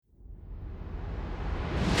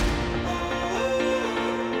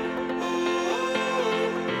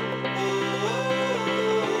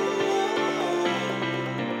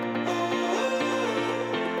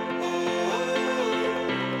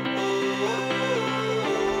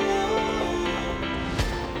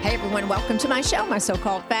Hey everyone, welcome to my show, My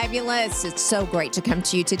So-Called Fabulous. It's so great to come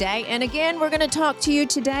to you today. And again, we're going to talk to you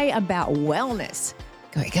today about wellness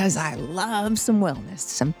because I love some wellness,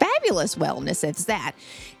 some fabulous wellness, it's that.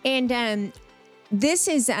 And this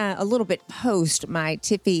is a little bit post my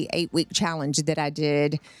Tiffy 8-week challenge that I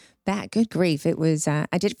did back. Good grief. It was, I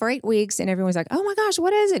did it for 8 weeks and everyone was like, oh my gosh,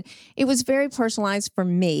 what is it? It was very personalized for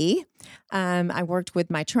me. I worked with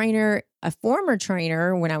my trainer, a former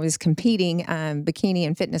trainer when I was competing bikini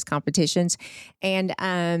and fitness competitions. And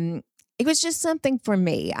it was just something for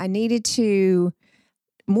me. I needed to,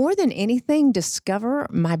 more than anything, discover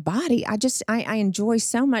my body. I enjoy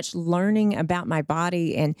so much learning about my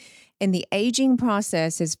body and the aging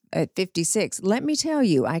process is at 56. Let me tell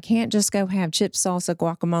you, I can't just go have chips, salsa,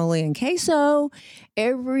 guacamole, and queso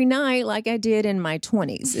every night like I did in my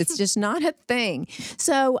 20s. It's just not a thing.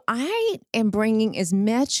 So I am bringing as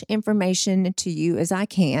much information to you as I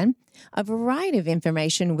can, a variety of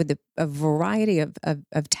information with a variety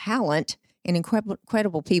of talent and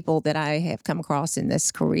incredible people that I have come across in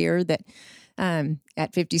this career that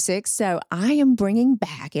at 56. So I am bringing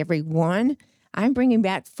back, everyone, I'm bringing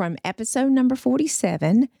back from episode number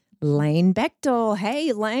 47, Lane Bechtel.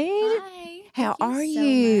 Hey, Lane. Hi. How Thank are so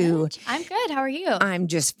you? much. I'm good. How are you? I'm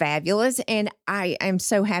just fabulous. And I am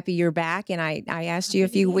so happy you're back. And I asked you a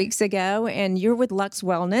few weeks ago, and you're with Lux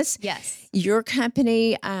Wellness. Yes. Your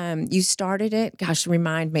company, you started it. Gosh,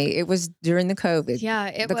 remind me. It was during the COVID. Yeah,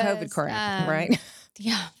 it the was. COVID crap, right?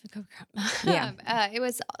 Yeah, the COVID crap. Yeah. It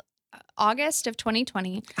was August of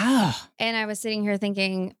 2020. Oh. And I was sitting here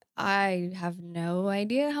thinking, I have no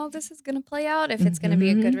idea how this is going to play out, if it's going to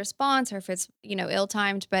be a good response or if it's,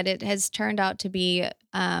 ill-timed, but it has turned out to be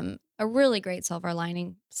a really great silver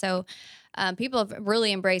lining. So people have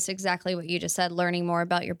really embraced exactly what you just said, learning more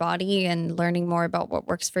about your body and learning more about what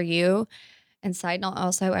works for you. And side note,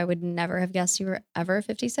 also, I would never have guessed you were ever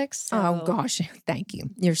 56. So. Oh, gosh. Thank you.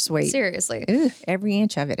 You're sweet. Seriously. Ooh, every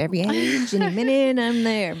inch of it, every age, any minute I'm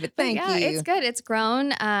there. But thank you. It's good. It's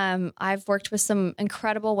grown. I've worked with some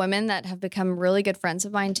incredible women that have become really good friends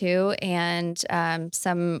of mine too. And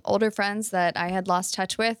some older friends that I had lost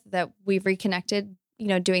touch with that we've reconnected,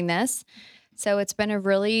 doing this. So it's been a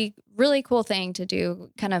really, really cool thing to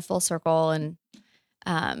do, kind of full circle. And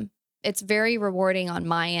it's very rewarding on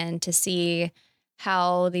my end to see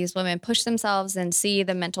how these women push themselves and see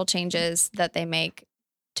the mental changes that they make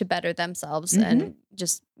to better themselves and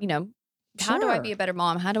just, how do I be a better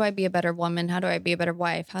mom? How do I be a better woman? How do I be a better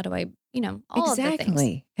wife? How do I, all of the things.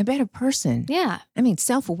 Exactly. A better person. Yeah. I mean,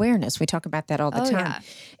 self-awareness. We talk about that all the time.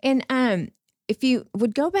 Yeah. And if you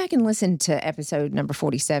would go back and listen to episode number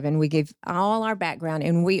 47, we give all our background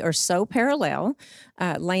and we are so parallel.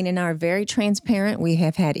 Lane and I are very transparent. We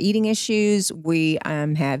have had eating issues. We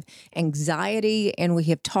have anxiety, and we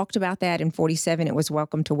have talked about that in 47. It was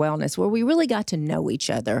Welcome to Wellness, where we really got to know each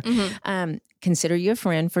other. Consider you a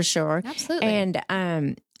friend for sure. Absolutely.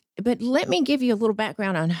 And but let me give you a little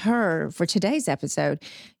background on her for today's episode.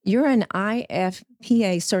 You're an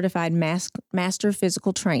IFPA certified master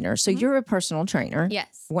physical trainer. So you're a personal trainer.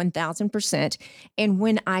 Yes. 1,000%. And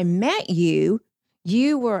when I met you,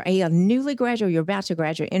 you were a newly graduate, you're about to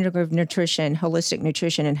graduate, integrative nutrition, holistic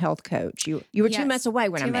nutrition, and health coach. You were 2 months away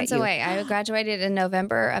when I met you. 2 months away. I graduated in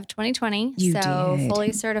November of 2020. You so did.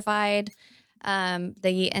 Fully certified.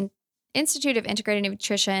 The Institute of Integrated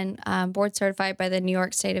Nutrition, board certified by the New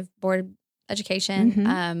York State Board of Education.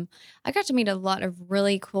 I got to meet a lot of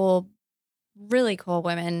really cool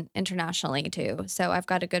women internationally too. So I've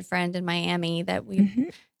got a good friend in Miami that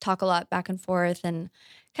we talk a lot back and forth and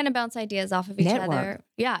kind of bounce ideas off of each other.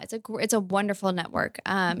 Yeah, it's a wonderful network.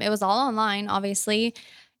 It was all online, obviously.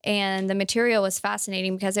 And the material was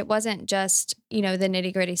fascinating because it wasn't just, the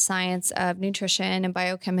nitty gritty science of nutrition and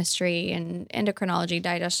biochemistry and endocrinology,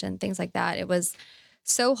 digestion, things like that. It was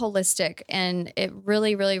so holistic, and it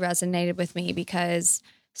really, really resonated with me because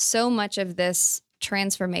so much of this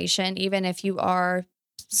transformation, even if you are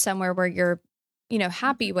somewhere where you're,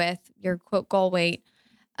 happy with your quote goal weight,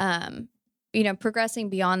 progressing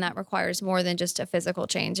beyond that requires more than just a physical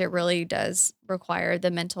change. It really does require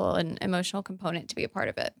the mental and emotional component to be a part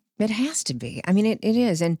of it. It has to be. I mean, it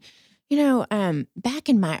is. And, back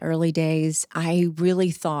in my early days, I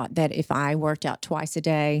really thought that if I worked out twice a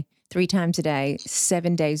day, 3 times a day,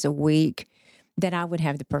 7 days a week, that I would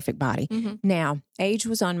have the perfect body. Now, age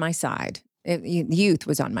was on my side. Youth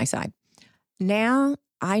was on my side. Now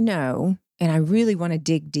I know, and I really want to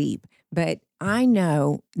dig deep, but I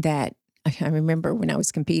know that I remember when I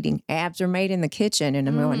was competing, abs are made in the kitchen, and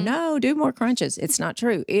I'm going, no, do more crunches. It's not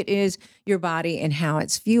true. It is your body and how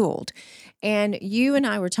it's fueled. And you and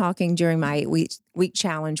I were talking during my 8-week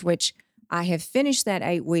challenge, which I have finished that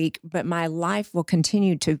 8-week, but my life will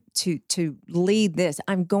continue to lead this.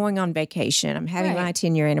 I'm going on vacation. I'm having my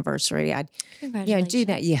 10-year anniversary. Do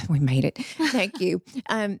that. Yeah, we made it. Thank you.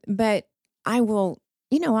 But I will,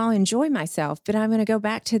 I'll enjoy myself, but I'm going to go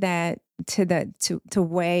back to that, to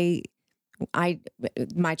way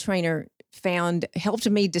my trainer helped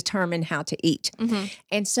me determine how to eat. Mm-hmm.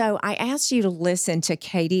 And so I asked you to listen to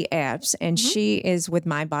Katie Epps, and she is with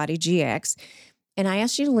My Body GX. And I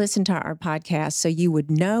asked you to listen to our podcast so you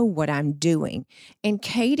would know what I'm doing. And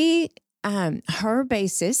Katie, her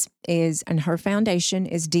basis is, and her foundation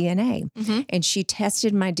is DNA. Mm-hmm. And she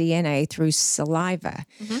tested my DNA through saliva.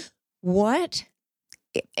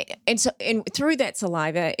 And through that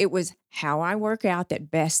saliva, it was how I work out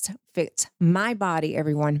that best fits my body,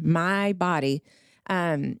 everyone, my body.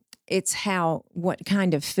 It's what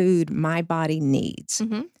kind of food my body needs.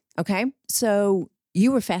 Mm-hmm. Okay. So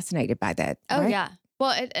you were fascinated by that. Oh, right? yeah.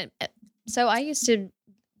 Well, so I used to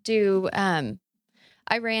do,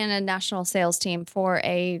 I ran a national sales team for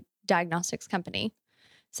a diagnostics company.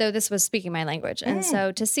 So this was speaking my language. And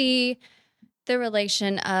so to see the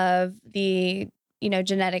relation of the,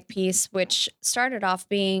 genetic piece, which started off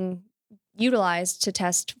being utilized to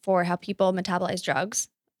test for how people metabolize drugs.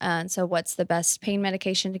 And so what's the best pain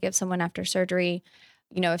medication to give someone after surgery?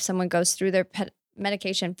 If someone goes through their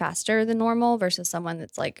medication faster than normal versus someone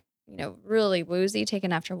that's like, really woozy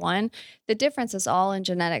taken after one. The difference is all in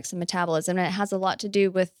genetics and metabolism. And it has a lot to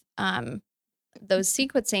do with those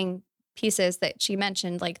sequencing pieces that she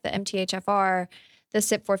mentioned, like the MTHFR, the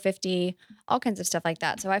CYP450, all kinds of stuff like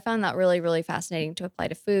that. So I found that really, really fascinating to apply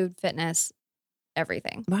to food, fitness,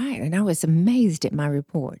 everything. Right. And I was amazed at my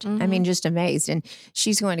report. Mm-hmm. I mean, just amazed. And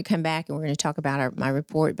she's going to come back and we're going to talk about my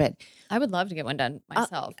report. But I would love to get one done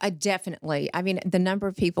myself. I definitely. I mean, the number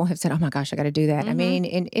of people have said, oh my gosh, I got to do that. Mm-hmm. I mean,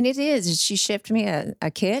 and it is. She shipped me a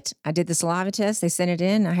kit. I did the saliva test. They sent it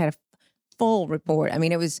in. I had a full report. I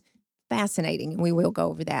mean, it was fascinating. And we will go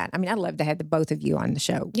over that. I mean, I'd love to have the both of you on the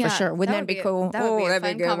show for sure. Wouldn't that be cool? That would be a that'd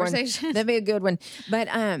fun be a good conversation. one. That'd be a good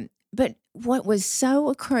one. But what was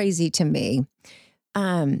so crazy to me,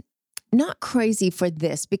 not crazy for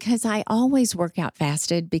this, because I always work out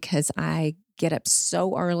fasted because I get up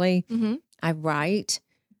so early. Mm-hmm. I write.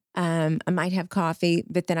 I might have coffee,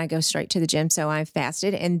 but then I go straight to the gym. So I'm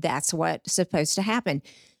fasted, and that's what's supposed to happen.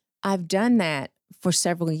 I've done that for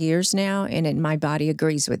several years now, and my body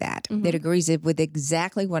agrees with that. Mm-hmm. It agrees with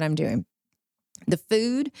exactly what I'm doing. The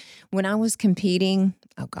food, when I was competing,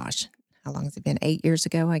 oh gosh, how long has it been? 8 years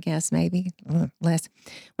ago, I guess, maybe less.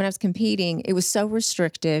 When I was competing, it was so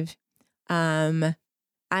restrictive. I'm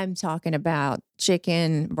talking about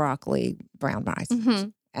chicken, broccoli, brown rice,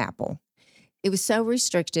 apple. It was so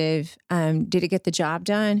restrictive. Did it get the job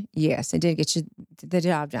done? Yes, it did get the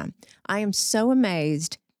job done. I am so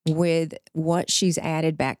amazed with what she's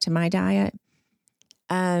added back to my diet.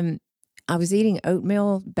 I was eating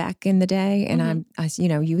oatmeal back in the day, and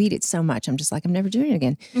you eat it so much. I'm just like, I'm never doing it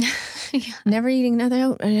again. Yeah. Never eating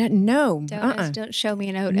another oat. No. Don't show me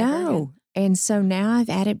an oat. No. And so now I've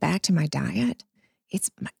added back to my diet.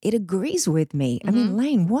 It agrees with me. I mean,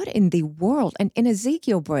 Lane, what in the world? And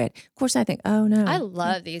Ezekiel bread. Of course, I think, oh no. I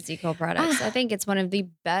love the Ezekiel products. I think it's one of the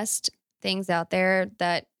best things out there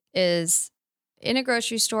that is in a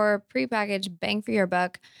grocery store, prepackaged, bang for your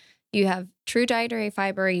buck. You have true dietary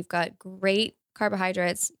fiber. You've got great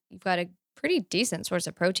carbohydrates. You've got a pretty decent source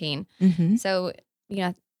of protein. Mm-hmm. So,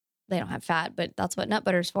 they don't have fat, but that's what nut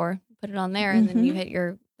butter's for. Put it on there, and then you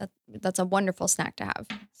hit that's a wonderful snack to have.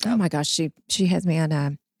 So. Oh my gosh, she has me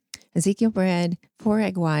on Ezekiel bread, 4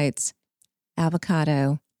 egg whites,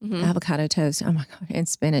 avocado toast. Oh my God, and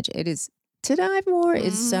spinach. It is to die for.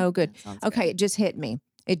 It's so good. Okay, good. It just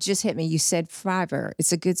hit me. You said fiber.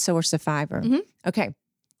 It's a good source of fiber. Mm-hmm. Okay.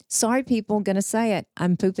 Sorry, people, gonna say it.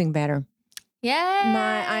 I'm pooping better.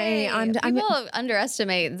 Yeah. People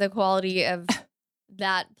underestimate the quality of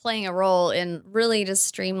that playing a role in really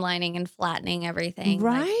just streamlining and flattening everything.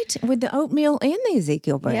 Right? With the oatmeal and the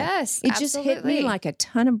Ezekiel bread. Yes, It just hit me like a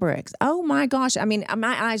ton of bricks. Oh my gosh. I mean,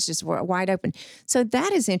 my eyes just were wide open. So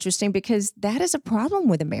that is interesting because that is a problem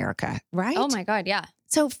with America, right? Oh my God, yeah.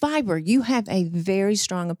 So fiber, you have a very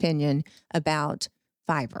strong opinion about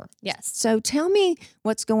fiber. Yes. So tell me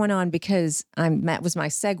what's going on, because that was my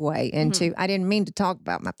segue into, I didn't mean to talk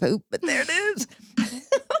about my poop, but there it is.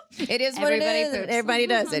 It is what Everybody it is. poops. Everybody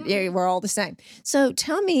does it. Yeah, we're all the same. So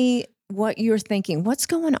tell me what you're thinking. What's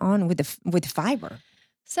going on with fiber?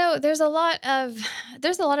 So there's a lot of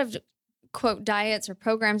quote diets or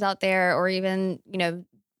programs out there, or even,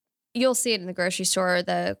 you'll see it in the grocery store,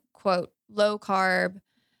 the quote low carb,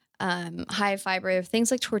 high fiber,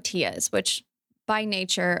 things like tortillas, which by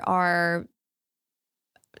nature are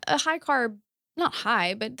a high carb, not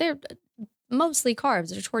high, but they're mostly carbs.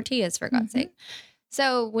 They're tortillas, for God's sake.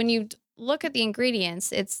 So when you look at the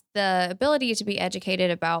ingredients, it's the ability to be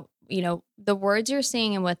educated about, the words you're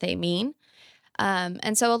seeing and what they mean.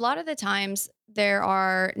 And so a lot of the times there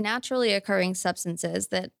are naturally occurring substances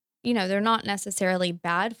that, they're not necessarily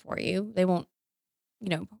bad for you. They won't,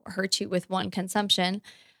 hurt you with one consumption.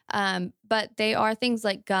 But they are things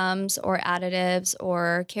like gums or additives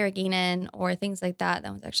or carrageenan or things like that.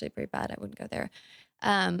 That one's actually pretty bad. I wouldn't go there.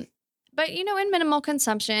 But, in minimal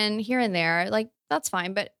consumption here and there, like that's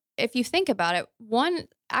fine. But if you think about it, one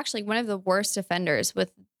of the worst offenders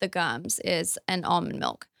with the gums is an almond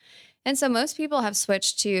milk. And so most people have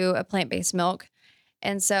switched to a plant-based milk.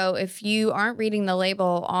 And so if you aren't reading the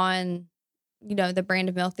label on, the brand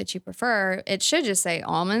of milk that you prefer, it should just say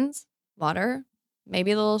almonds, water,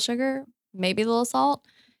 maybe a little sugar, maybe a little salt,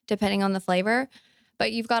 depending on the flavor.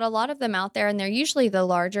 But you've got a lot of them out there, and they're usually the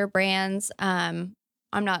larger brands. I'm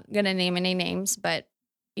not going to name any names, but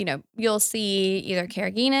you'll see either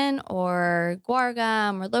carrageenan or guar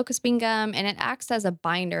gum or locust bean gum, and it acts as a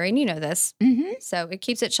binder. And this, so it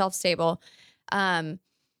keeps it shelf stable.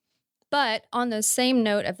 But on the same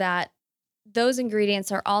note of that, those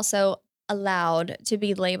ingredients are also allowed to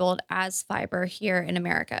be labeled as fiber here in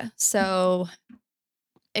America. So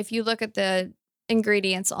if you look at the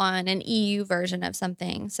ingredients on an EU version of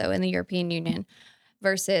something, so in the European Union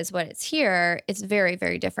versus what it's here, it's very,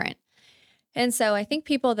 very different. And so I think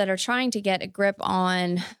people that are trying to get a grip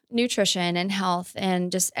on nutrition and health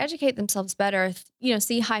and just educate themselves better,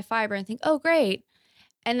 see high fiber and think, oh, great.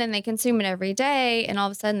 And then they consume it every day. And all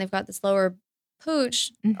of a sudden they've got this lower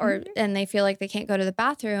pooch and they feel like they can't go to the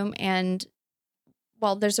bathroom. And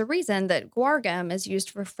well, there's a reason that guar gum is used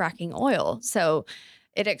for fracking oil. So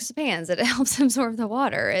it expands, it helps absorb the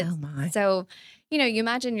water. Oh my. So, you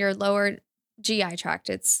imagine your lower GI tract.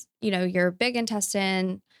 It's, your big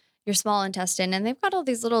intestine, your small intestine, and they've got all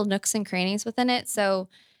these little nooks and crannies within it. So,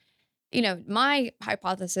 my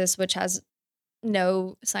hypothesis, which has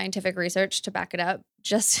no scientific research to back it up,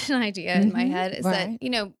 just an idea in my head, is that,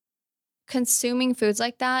 consuming foods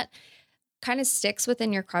like that kind of sticks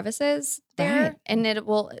within your crevices there and it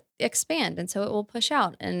will expand. And so it will push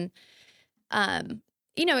out. And,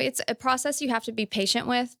 it's a process you have to be patient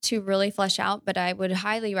with to really flesh out. But I would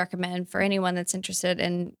highly recommend for anyone that's interested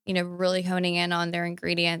in, really honing in on their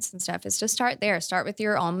ingredients and stuff is to start there. Start with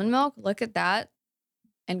your almond milk, look at that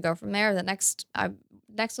and go from there. The next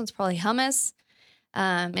one's probably hummus,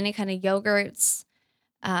 any kind of yogurts,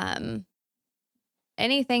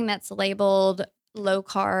 anything that's labeled low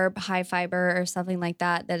carb, high fiber or something like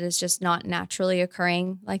that, that is just not naturally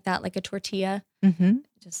occurring like that, like a tortilla.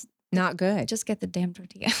 Just not good. Just get the damn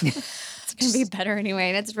tortilla. It's going to be better anyway.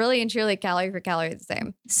 And it's really and truly calorie for calorie the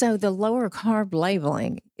same. So the lower carb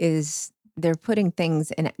labeling is they're putting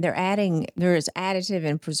things in, there is additive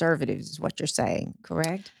and preservatives is what you're saying,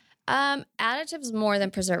 correct? Additives more than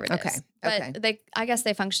preservatives. Okay. But I guess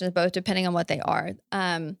they function as both depending on what they are.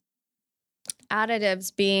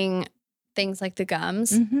 Additives being things like the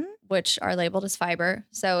gums, which are labeled as fiber.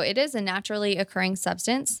 So it is a naturally occurring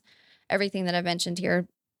substance, everything that I've mentioned here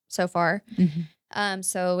so far.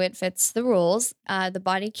 So it fits the rules. The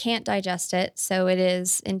body can't digest it. So it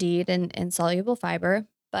is indeed an insoluble fiber,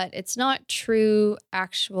 but it's not true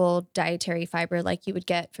actual dietary fiber like you would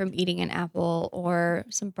get from eating an apple or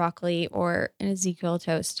some broccoli or an Ezekiel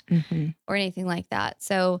toast or anything like that.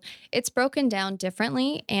 So it's broken down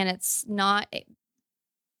differently and it's not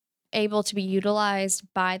able to be utilized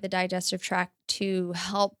by the digestive tract to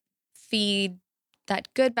help feed that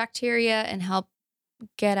good bacteria and help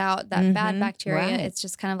get out that bad bacteria. Right. It's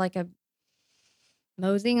just kind of like a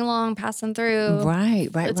moseying along, passing through. Right.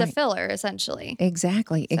 It's a filler, essentially.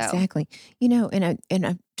 Exactly. And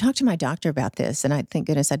I talked to my doctor about this, and I thank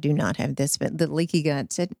goodness I do not have this, but the leaky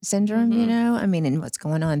gut syndrome, and what's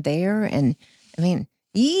going on there. And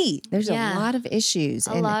there's a lot of issues.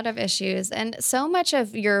 A lot of issues. And so much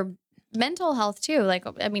of your mental health too. Like,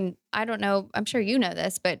 I don't know, I'm sure you know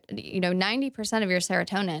this, but 90% of your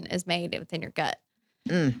serotonin is made within your gut.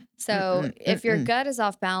 So if your gut is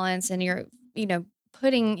off balance and you're,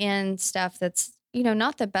 putting in stuff that's,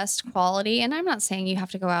 not the best quality. And I'm not saying you have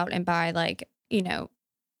to go out and buy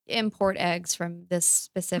import eggs from this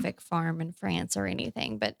specific farm in France or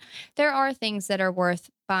anything, but there are things that are worth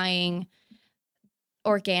buying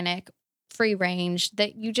organic, free range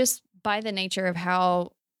that you just by the nature of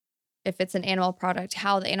how, if it's an animal product,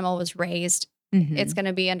 how the animal was raised, it's going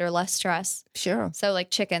to be under less stress. Sure. So like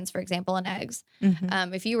chickens, for example, and eggs.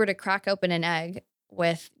 If you were to crack open an egg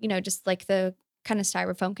with, just like the kind of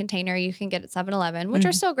styrofoam container you can get at 7-Eleven, which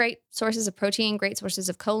are still great sources of protein, great sources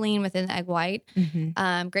of choline within the egg white,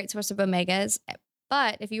 great source of omegas.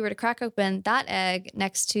 But if you were to crack open that egg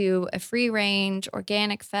next to a free range,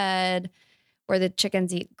 organic fed, where the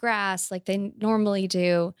chickens eat grass like they normally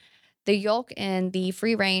do, the yolk in the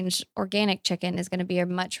free range organic chicken is going to be a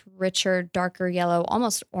much richer, darker yellow,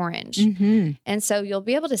 almost orange. And so you'll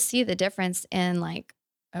be able to see the difference in like,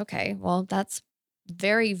 okay, well, that's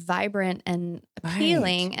very vibrant and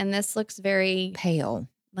appealing. Right. And this looks very Pale.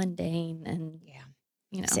 mundane and,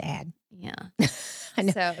 Sad. Yeah. I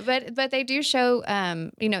know. So, but they do show,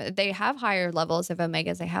 they have higher levels of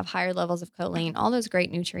omegas. They have higher levels of choline, all those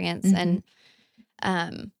great nutrients. And,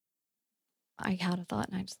 I had a thought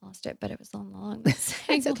and I just lost it, but it was along the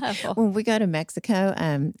same level. When we go to Mexico,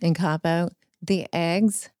 in Cabo, the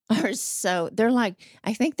eggs are they're like,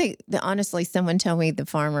 I think honestly, someone told me the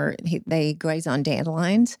farmer, they graze on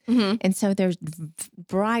dandelions. And so they're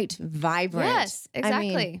bright, vibrant. Yes,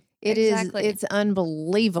 exactly. I mean, it's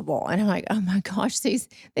unbelievable. And I'm like, oh my gosh, these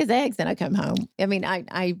eggs. And I come home. I mean,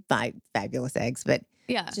 I buy fabulous eggs, but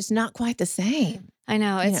it's just not quite the same. I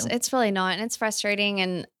know. It's really not. And it's frustrating.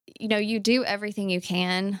 And, you do everything you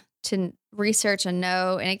can to research and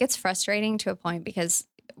know, and it gets frustrating to a point because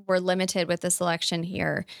we're limited with the selection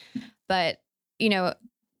here. But,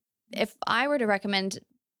 if I were to recommend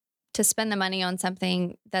to spend the money on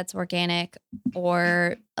something that's organic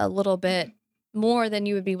or a little bit more than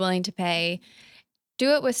you would be willing to pay,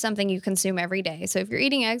 do it with something you consume every day. So if you're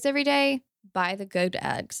eating eggs every day, buy the good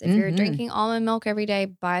eggs. If you're drinking almond milk every day,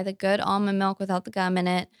 buy the good almond milk without the gum in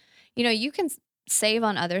it. You can save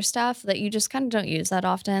on other stuff that you just kind of don't use that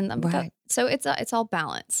often. Right. So it's all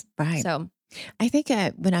balance. Right. So I think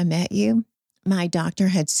when I met you, my doctor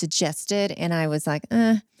had suggested, and I was like,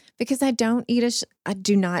 because I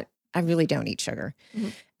really don't eat sugar.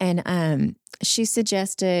 And she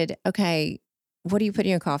suggested, okay, what do you put in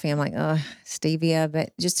your coffee? I'm like, stevia,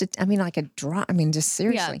 but like a drop. Just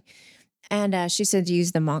seriously. Yeah. And she said to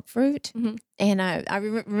use the monk fruit. And I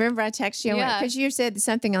remember I texted you because you said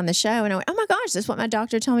something on the show, and I went, oh my gosh, that's what my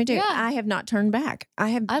doctor told me to do. Yeah. I have not turned back.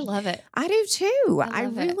 I love it. I do too. I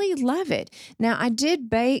really love it. Now, I did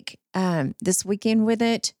bake this weekend with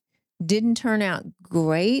it. Didn't turn out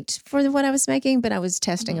great for what I was making, but I was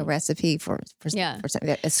testing a recipe for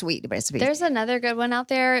something, a sweet recipe. There's another good one out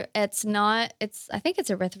there. I think it's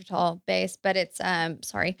erythritol based, but it's,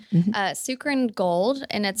 Sucrin Gold,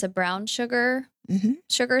 and it's a brown sugar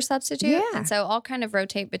substitute. Yeah. And so I'll kind of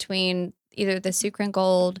rotate between either the Sucrin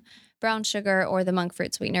Gold, brown sugar, or the monk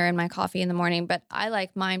fruit sweetener in my coffee in the morning. But I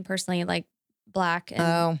like mine personally, like black.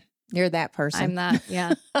 And you're that person. I'm that,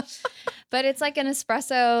 yeah. But it's like an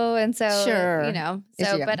espresso, and so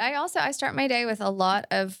but I start my day with a lot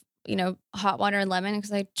of hot water and lemon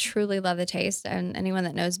because I truly love the taste, and anyone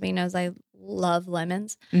that knows me knows I love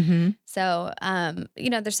lemons. So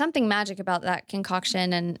there's something magic about that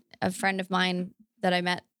concoction. And a friend of mine that I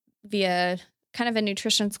met via kind of a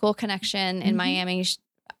nutrition school connection in Miami,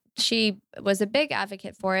 she was a big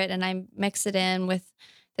advocate for it, and I mix it in with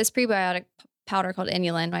this prebiotic powder called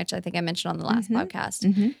inulin, which I think I mentioned on the last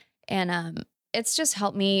podcast. And it's just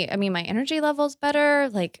helped me. My energy level's better.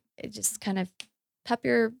 Like, it just kind of pep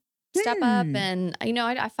your step up. And,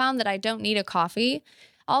 I found that I don't need a coffee.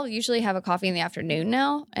 I'll usually have a coffee in the afternoon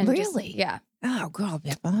now. And really? Yeah. Oh, girl.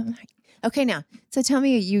 Okay, now, so tell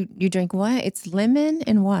me, you drink what? It's lemon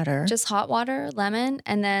and water. Just hot water, lemon.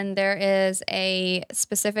 And then there is a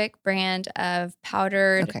specific brand of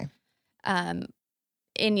powdered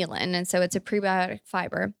inulin. And so it's a prebiotic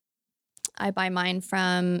fiber. I buy mine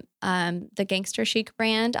from the Gangster Chic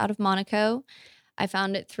brand out of Monaco. I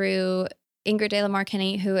found it through Ingrid De La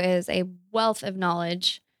Marquini, who is a wealth of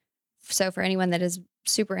knowledge. So for anyone that is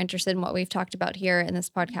super interested in what we've talked about here in this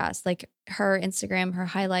podcast, like her Instagram, her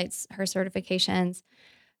highlights, her certifications,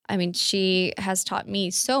 she has taught me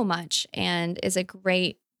so much and is a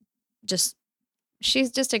great,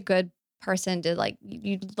 she's just a good person to like,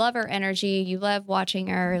 you love her energy. You love watching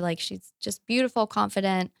her. Like, she's just beautiful,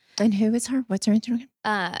 confident. And who is her? What's her Instagram?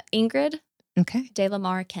 Ingrid. Okay. De La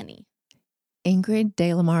Marquini. Ingrid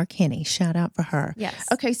De La Marquini. Shout out for her. Yes.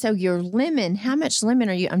 Okay. So your lemon, how much lemon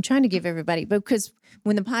are you? I'm trying to give everybody, because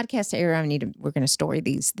when the podcast air, we're going to store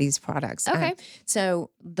these products. Okay.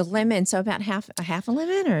 So the lemon, so about half a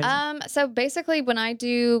lemon, or? So basically when I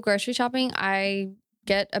do grocery shopping, I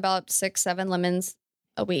get about 6-7 lemons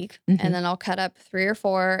a week. And then I'll cut up 3 or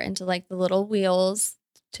 4 into like the little wheels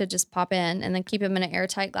to just pop in, and then keep them in an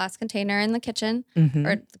airtight glass container in the kitchen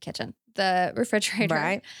the refrigerator.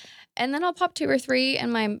 Right. And then I'll pop 2 or 3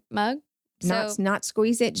 in my mug Not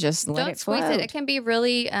squeeze it, just let don't it float. squeeze it. It can be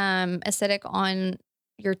really acidic on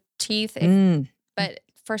your teeth, but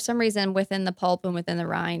for some reason within the pulp and within the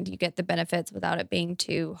rind, you get the benefits without it being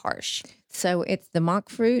too harsh. So it's the monk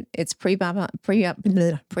fruit, it's prebiotic,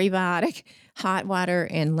 hot water,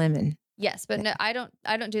 and lemon. Yes, but no, I don't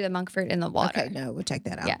do the monk fruit in the water. Okay, no, we'll take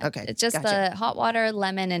that out. Yeah, Okay, it's just the hot water,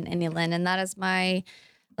 lemon, and inulin, and that is my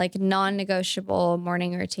non-negotiable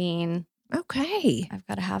morning routine. Okay, I've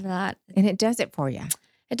got to have that, and it does it for you.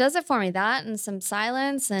 It does it for me. That and some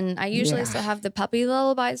silence, and I usually still have the puppy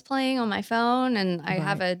lullabies playing on my phone, and I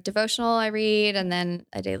have a devotional I read, and then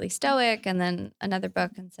a daily stoic, and then another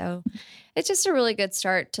book, and so it's just a really good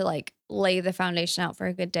start to lay the foundation out for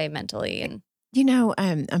a good day mentally. And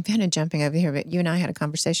I'm kind of jumping over here, but you and I had a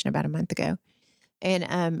conversation about a month ago.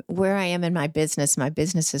 And where I am in my business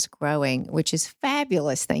is growing, which is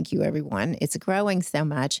fabulous. Thank you, everyone. It's growing so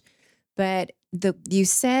much. But you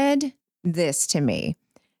said this to me.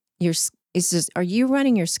 Are you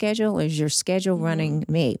running your schedule, or is your schedule running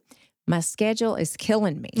me? My schedule is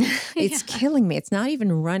killing me. It's killing me. It's not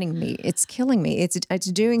even running me. It's killing me. It's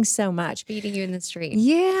doing so much. Beating you in the street.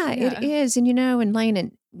 Yeah, it is. And and Lane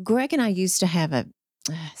and Greg and I used to have a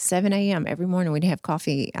 7 a.m. every morning. We'd have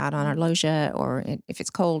coffee out on our loggia, or if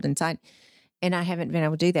it's cold inside. And I haven't been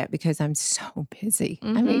able to do that because I'm so busy.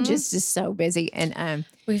 I mean, just so busy. And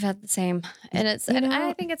we've had the same. And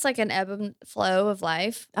I think it's like an ebb and flow of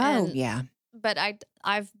life. Oh, yeah. But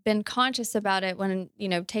I've been conscious about it when,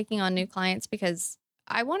 taking on new clients, because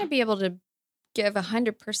I want to be able to give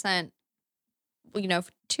 100%,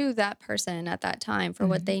 to that person at that time for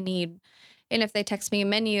what they need. And if they text me a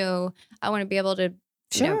menu, I want to be able to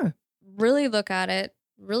really look at it,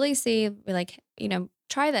 really see,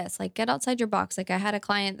 try this, get outside your box. I had a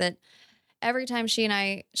client that every time she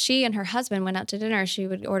and her husband went out to dinner, she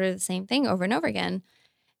would order the same thing over and over again.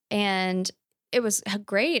 And it was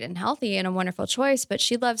great and healthy and a wonderful choice, but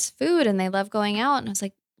she loves food and they love going out. And I was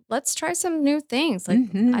like, let's try some new things.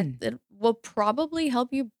 It will probably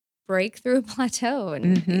help you break through a plateau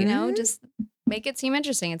and, just make it seem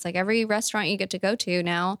interesting. It's like every restaurant you get to go to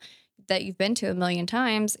now that you've been to a million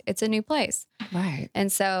times, it's a new place. Right. And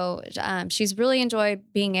so she's really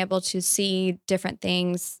enjoyed being able to see different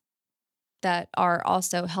things that are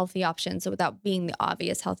also healthy options without being the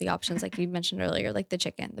obvious healthy options, like you mentioned earlier, like the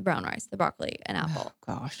chicken, the brown rice, the broccoli, and apple.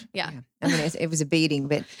 Oh, gosh. Yeah. I mean, it was a beating,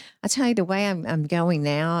 but I tell you, the way I'm going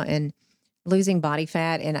now and losing body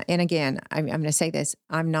fat, and again, I'm going to say this,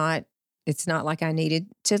 it's not like I needed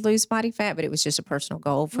to lose body fat, but it was just a personal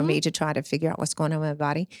goal for me to try to figure out what's going on with my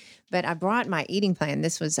body. But I brought my eating plan.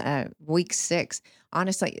 This was week 6,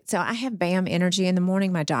 honestly. So I have BAM Energy in the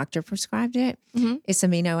morning. My doctor prescribed it. It's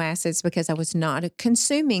amino acids because I was not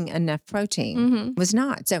consuming enough protein. Was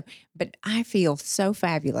not. So, but I feel so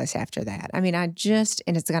fabulous after that. I mean, and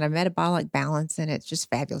it's got a metabolic balance and it's just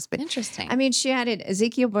fabulous. But interesting. I mean, she added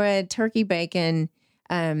Ezekiel bread, turkey bacon,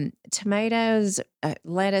 tomatoes,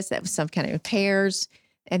 lettuce, that was some kind of pears,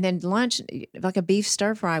 and then lunch, like a beef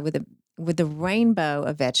stir fry with a rainbow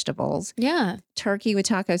of vegetables. Yeah. Turkey with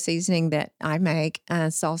taco seasoning that I make,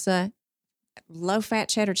 salsa, low fat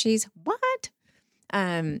cheddar cheese. What?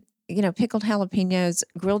 Pickled jalapenos,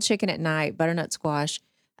 grilled chicken at night, butternut squash,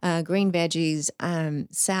 green veggies,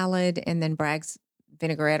 salad, and then Bragg's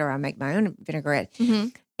vinaigrette, or I make my own vinaigrette.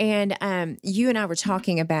 And you and I were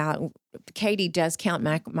talking about, Katie does count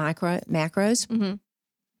macros.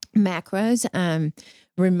 Macros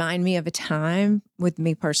remind me of a time with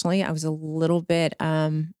me personally. I was a little bit,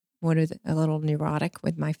 a little neurotic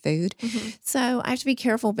with my food. So I have to be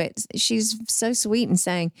careful, but she's so sweet and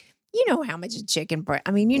saying, you know how much chicken breast.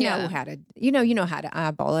 I mean, you know how to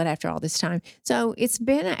eyeball it after all this time. So it's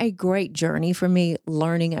been a great journey for me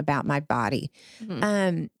learning about my body.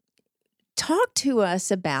 Talk to us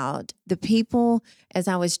about the people as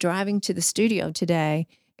I was driving to the studio today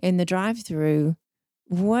in the drive-through.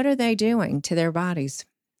 What are they doing to their bodies?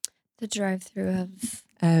 The drive-through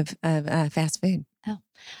of fast food. Oh,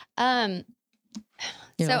 like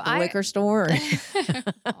a liquor store.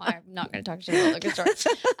 I'm not going to talk to you about liquor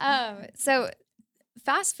store. So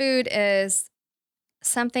fast food is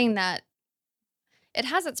something that it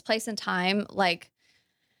has its place in time,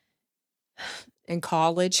 in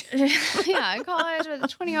college. Yeah, in college with a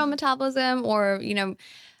 20-year-old metabolism, or, during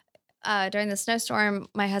the snowstorm,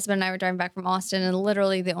 my husband and I were driving back from Austin, and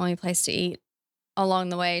literally the only place to eat along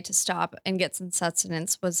the way to stop and get some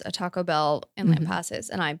sustenance was a Taco Bell in Lampasas.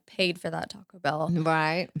 And I paid for that Taco Bell.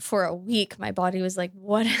 Right. For a week. My body was like,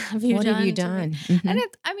 what have you done? And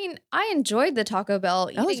I enjoyed the Taco Bell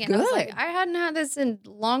eating. That was good. I was like, I hadn't had this in a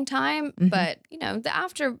long time, but the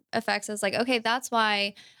after effects, I was like, okay, that's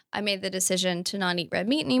why I made the decision to not eat red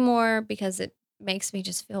meat anymore because it makes me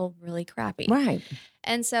just feel really crappy. Right.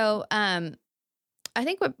 And so I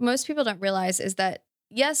think what most people don't realize is that,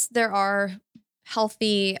 yes, there are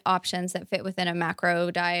healthy options that fit within a macro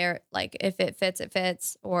diet. Like if it fits, it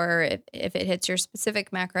fits, or if it hits your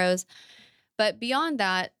specific macros. But beyond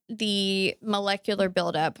that, the molecular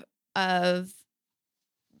buildup of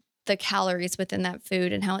the calories within that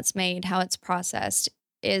food and how it's made, how it's processed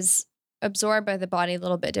is absorbed by the body a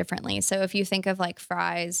little bit differently. So if you think of like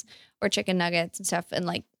fries or chicken nuggets and stuff and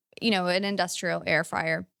like, an industrial air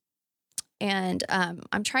fryer, and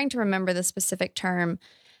I'm trying to remember the specific term,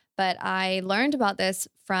 but I learned about this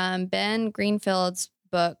from Ben Greenfield's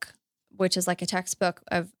book, which is like a textbook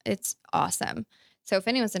it's awesome. So if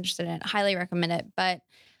anyone's interested in it, highly recommend it. But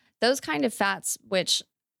those kind of fats, which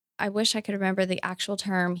I wish I could remember the actual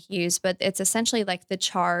term he used, but it's essentially like the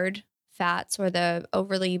charred fats or the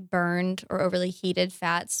overly burned or overly heated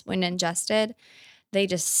fats when ingested, they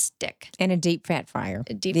just stick. And a deep fat fryer.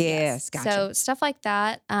 Yes, gotcha. So stuff like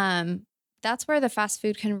that, that's where the fast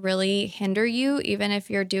food can really hinder you, even if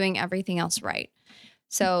you're doing everything else right.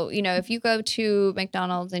 So, if you go to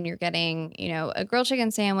McDonald's and you're getting, a grilled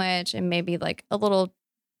chicken sandwich and maybe like a little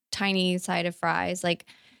tiny side of fries, like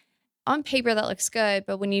on paper that looks good,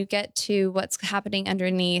 but when you get to what's happening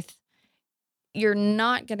underneath, you're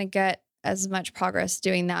not going to get as much progress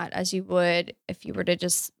doing that as you would if you were to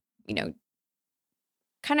just,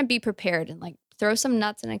 kind of be prepared and like throw some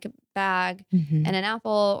nuts in a bag and an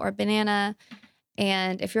apple or banana.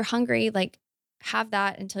 And if you're hungry, like have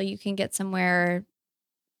that until you can get somewhere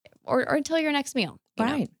or until your next meal.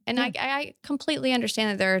 Right. And yeah. I completely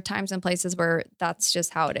understand that there are times and places where that's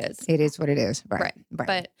just how it is. It is what it is. Right.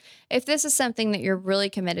 But if this is something that you're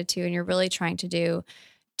really committed to and you're really trying to do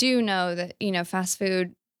know that, fast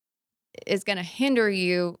food is going to hinder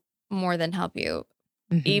you more than help you,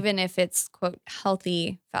 even if it's, quote,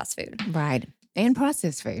 healthy fast food. Right. And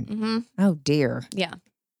processed food. Oh, dear. Yeah.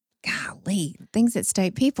 Golly, things that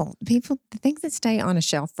stay, the things that stay on a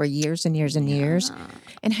shelf for years and years and years.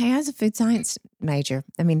 And hey, as a food science major,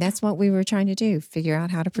 I mean, that's what we were trying to do, figure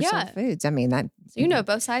out how to preserve foods. I mean, that. So you know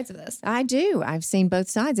both sides of this. I do. I've seen both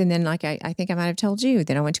sides. And then like, I think I might have told you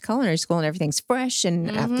that I went to culinary school and everything's fresh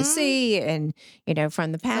and off the sea and,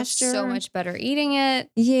 from the pasture. So much better eating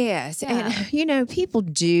it. Yes. Yeah. And, people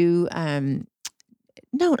do,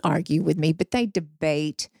 don't argue with me, but they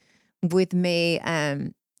debate with me,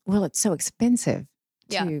 well, it's so expensive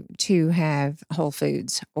to have whole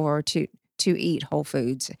foods or to eat whole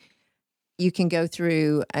foods. You can go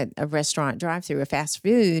through a restaurant drive-through, a fast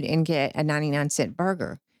food, and get a 99-cent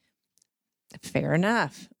burger. Fair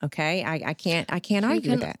enough. Okay. I can't argue with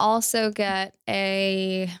that. You can also get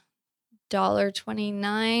a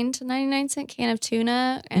 $1.29 to 99-cent can of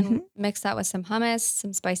tuna and mix that with some hummus,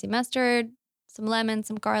 some spicy mustard, some lemon,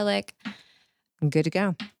 some garlic. I'm good to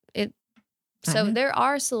go. So there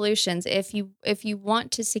are solutions if you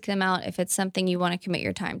want to seek them out. If it's something you want to commit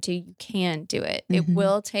your time to, you can do it. It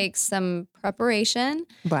will take some preparation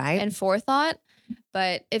and forethought.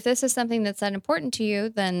 But if this is something that's that important to you,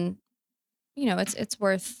 then, it's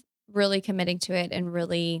worth really committing to it and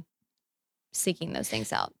really seeking those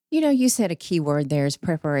things out. You said a key word there is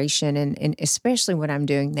preparation. And especially what I'm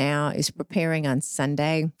doing now is preparing on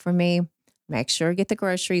Sunday for me. Make sure you get the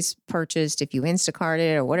groceries purchased. If you Instacart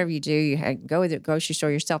it or whatever you do, you go to the grocery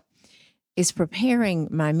store yourself, is preparing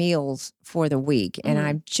my meals for the week. And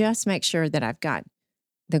I just make sure that I've got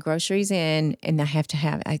the groceries in and I have to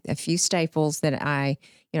have a few staples that I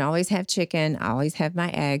always have chicken. I always have my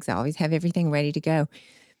eggs. I always have everything ready to go.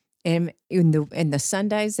 And in the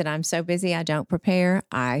Sundays that I'm so busy, I don't prepare,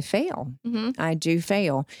 I fail. I do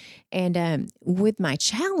fail. And with my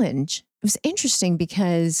challenge, it was interesting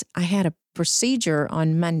because I had a procedure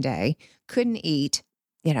on Monday, could not eat.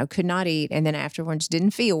 And then afterwards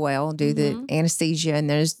didn't feel well due to the anesthesia and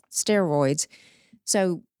there's steroids.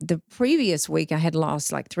 So the previous week I had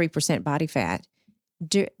lost like 3% body fat.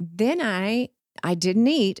 Then I didn't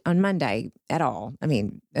eat on Monday at all. I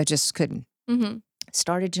mean, I just couldn't.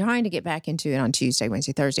 Started trying to get back into it on Tuesday,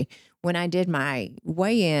 Wednesday, Thursday. When I did my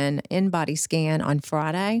weigh-in body scan on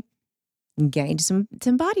Friday, gained some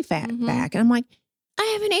body fat back. And I'm like, I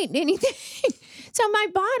haven't eaten anything. So my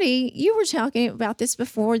body, you were talking about this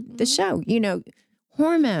before the show,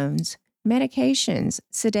 hormones, medications,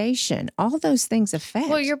 sedation, all those things affect.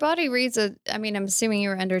 Well, your body reads I'm assuming you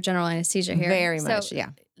were under general anesthesia here. Very much,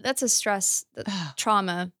 yeah. That's a stress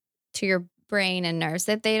trauma to your brain and nerves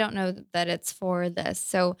that they don't know that it's for this.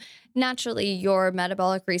 So naturally, your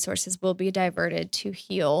metabolic resources will be diverted to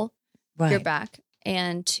heal your back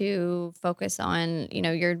and to focus on,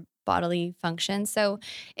 your bodily function. So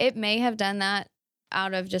it may have done that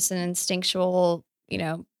out of just an instinctual,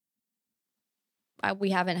 we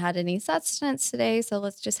haven't had any sustenance today, so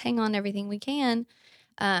let's just hang on to everything we can,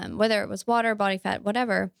 whether it was water, body fat,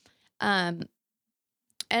 whatever. And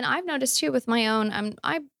I've noticed too with my own,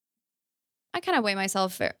 I kind of weigh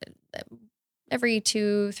myself every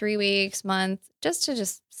 2-3 weeks, month, just to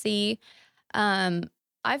see.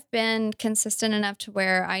 I've been consistent enough to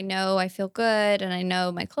where I know I feel good and I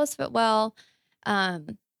know my clothes fit well.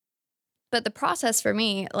 But the process for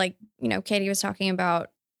me, like, Katie was talking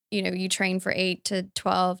about, you train for 8 to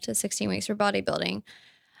 12 to 16 weeks for bodybuilding.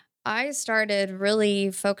 I started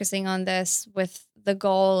really focusing on this with the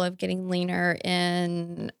goal of getting leaner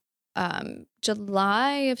in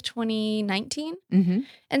July of 2019. Mm-hmm.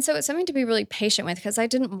 And so it's something to be really patient with because I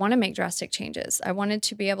didn't want to make drastic changes. I wanted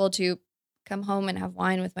to be able to come home and have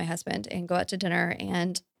wine with my husband and go out to dinner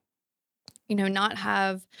and, not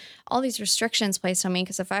have all these restrictions placed on me.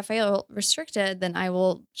 Because if I feel restricted, then I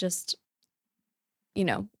will just,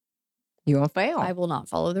 you won't fail. I will not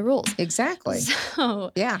follow the rules. Exactly.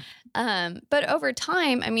 So, yeah. But over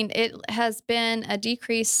time, I mean, it has been a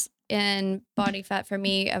decrease in body fat for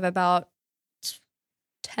me of about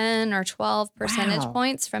 10 or 12 percentage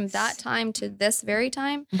points from that time to this very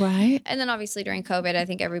time. Right. And then obviously during COVID, I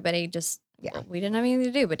think everybody just, we didn't have anything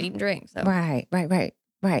to do but eat and drink. So Right.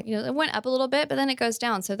 it went up a little bit, but then it goes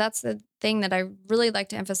down. So that's the thing that I really like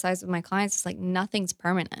to emphasize with my clients. It's like nothing's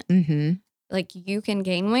permanent. Mm-hmm. Like you can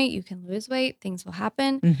gain weight, you can lose weight, things will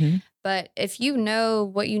happen. Mm-hmm. But if you know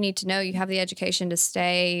what you need to know, you have the education to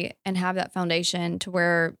stay and have that foundation to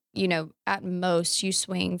where, at most you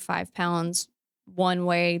swing 5 pounds one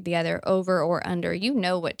way, the other, over or under, you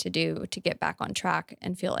know what to do to get back on track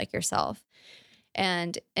and feel like yourself.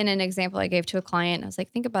 And in an example I gave to a client, I was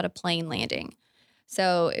like, think about a plane landing.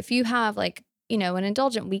 So if you have like, an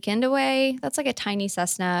indulgent weekend away, that's like a tiny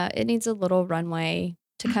Cessna. It needs a little runway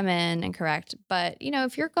to come in and correct. But,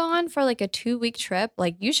 if you're gone for like a 2-week trip,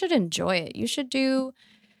 like you should enjoy it. You should do,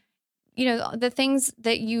 the things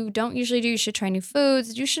that you don't usually do. You should try new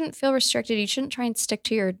foods. You shouldn't feel restricted. You shouldn't try and stick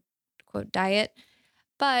to your quote diet.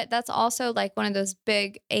 But that's also like one of those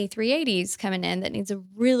big A380s coming in that needs a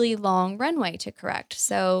really long runway to correct.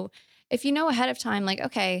 So if you know ahead of time, like,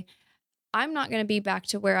 okay, I'm not going to be back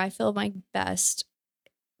to where I feel my best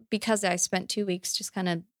because I spent 2 weeks just kind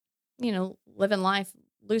of, living life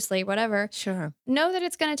loosely, whatever. Sure. Know that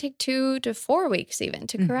it's going to take 2 to 4 weeks even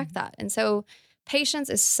to correct that. And so patience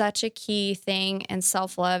is such a key thing, and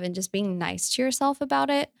self-love and just being nice to yourself about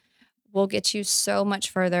it will get you so much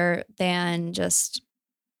further than just,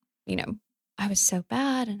 I was so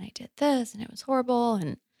bad and I did this and it was horrible.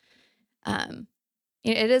 And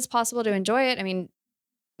it is possible to enjoy it. I mean,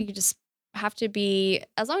 you just have to be,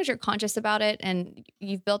 as long as you're conscious about it and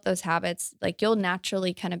you've built those habits, like you'll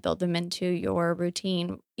naturally kind of build them into your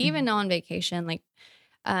routine, even on vacation. Like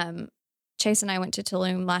Chase and I went to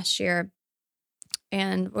Tulum last year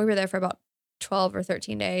and we were there for about 12 or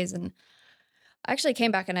 13 days. And I actually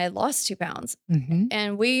came back and I had lost 2 pounds. Mm-hmm.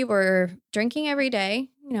 And we were drinking every day,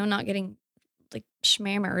 not getting like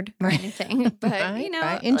schmammered or anything, but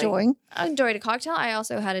enjoying. Like, I enjoyed a cocktail. I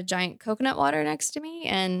also had a giant coconut water next to me,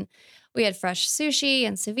 and we had fresh sushi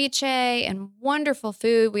and ceviche and wonderful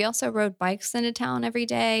food. We also rode bikes into town every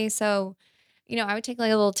day. So, I would take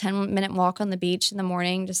like a little 10-minute walk on the beach in the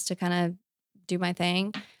morning just to kind of do my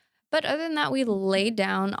thing. But other than that, we laid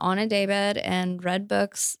down on a daybed and read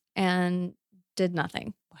books and did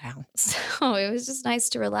nothing. Wow. So it was just nice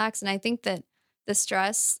to relax. And I think that the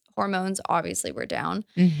stress hormones obviously were down,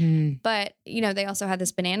 but they also had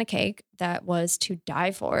this banana cake that was to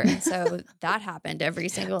die for. And so that happened every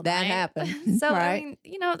single night. That happened. So, right. I mean,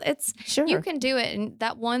 it's, sure. You can do it. And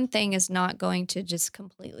that one thing is not going to just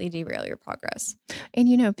completely derail your progress.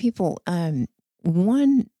 And people,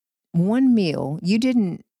 one meal, you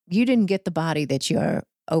didn't get the body that you are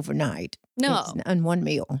overnight. No. On one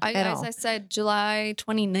meal As I said, July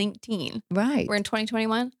 2019. Right. We're in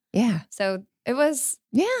 2021. Yeah. So it was.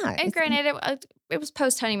 Yeah. And granted, it was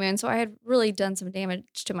post-honeymoon, so I had really done some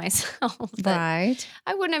damage to myself. Right.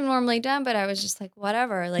 I wouldn't have normally done, but I was just like,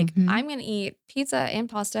 whatever. Like, I'm going to eat pizza and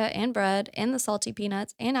pasta and bread and the salty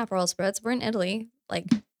peanuts and Aperol spritz. We're in Italy. Like,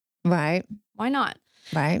 right. Why not?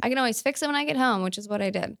 Right. I can always fix it when I get home, which is what I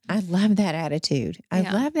did. I love that attitude. I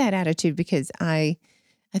love that attitude because I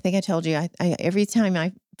think I told you, I every time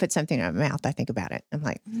I put something in my mouth, I think about it. I'm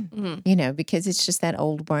like, because it's just that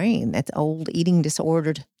old brain, that's old eating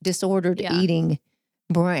disordered eating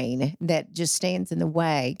brain that just stands in the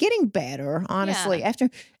way. Getting better, honestly. After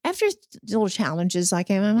little challenges like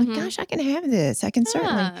I'm like, gosh, I can have this. I can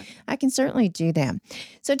certainly do that.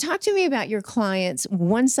 So talk to me about your clients.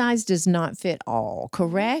 One size does not fit all,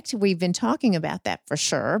 correct? We've been talking about that for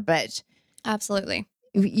sure, but Absolutely.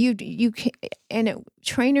 you can, and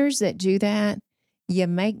trainers that do that, you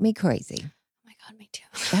make me crazy. Oh my God, me too.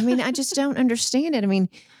 I mean, I just don't understand it. I mean,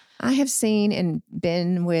 I have seen and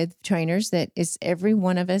been with trainers that is every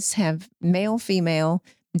one of us have male, female,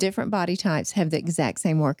 different body types have the exact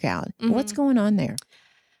same workout. What's going on there?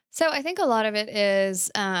 So I think a lot of it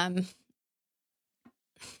is not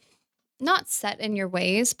set in your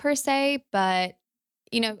ways per se, but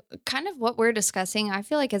kind of what we're discussing, I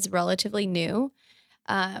feel like is relatively new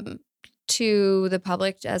to the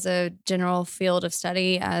public as a general field of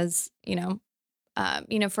study. As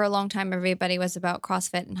for a long time, everybody was about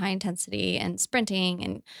CrossFit and high intensity and sprinting.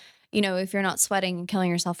 And, if you're not sweating and killing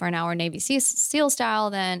yourself for an hour Navy SEAL style,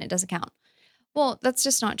 then it doesn't count. Well, that's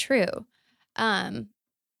just not true. And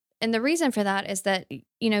the reason for that is that,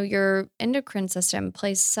 your endocrine system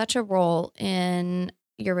plays such a role in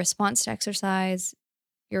your response to exercise,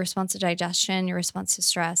 your response to digestion, your response to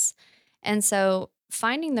stress. And so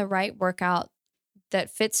finding the right workout that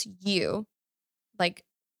fits you, like,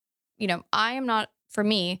 I am not, for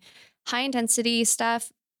me, high intensity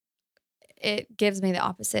stuff, it gives me the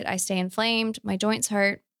opposite. I stay inflamed, my joints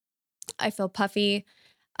hurt, I feel puffy.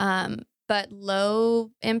 But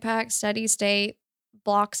low impact, steady state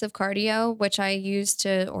blocks of cardio, which I use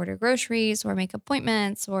to order groceries or make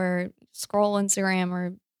appointments or scroll Instagram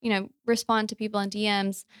or, respond to people on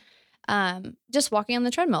DMs. Just walking on the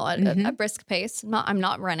treadmill at a brisk pace. I'm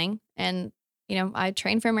not running. And, I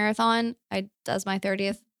train for a marathon. That's my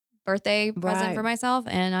 30th birthday present for myself.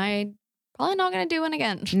 And I probably not going to do one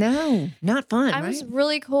again. No, not fun. It was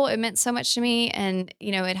really cool. It meant so much to me. And,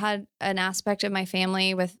 it had an aspect of my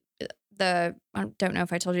family with I don't know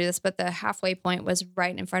if I told you this, but the halfway point was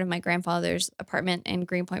right in front of my grandfather's apartment in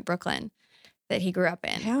Greenpoint, Brooklyn that he grew up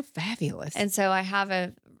in. How fabulous. And so I have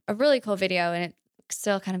a really cool video, and it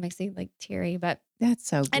still kind of makes me like teary, but that's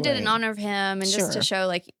so great. I did it in honor of him and just to show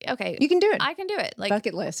like, okay, you can do it. I can do it. Like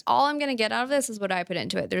bucket list. All I'm going to get out of this is what I put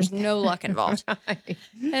into it. There's no luck involved. Right.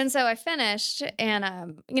 And so I finished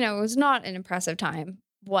and, it was not an impressive time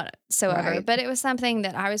whatsoever, but it was something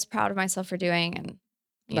that I was proud of myself for doing. And,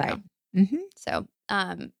 you know, so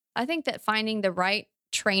I think that finding the right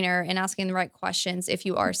trainer and asking the right questions, if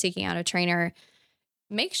you are seeking out a trainer,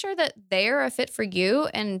 make sure that they're a fit for you.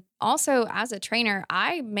 And also as a trainer,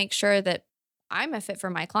 I make sure that I'm a fit for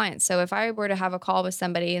my clients. So if I were to have a call with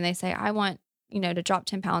somebody and they say, I want, to drop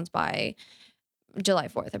 10 pounds by July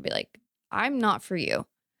 4th, I'd be like, I'm not for you.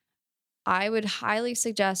 I would highly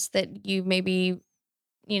suggest that you maybe,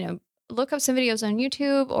 look up some videos on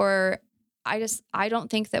YouTube, or I don't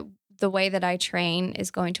think that the way that I train is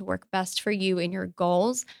going to work best for you and your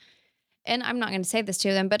goals. And I'm not going to say this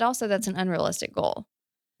to them, but also that's an unrealistic goal.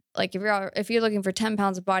 Like if you're looking for 10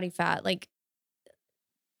 pounds of body fat, like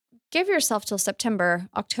give yourself till September,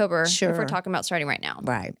 October, if we're talking about starting right now.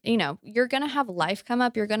 Right. You're going to have life come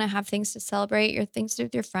up. You're going to have things to celebrate, your things to do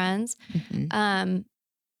with your friends.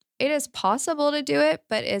 It is possible to do it,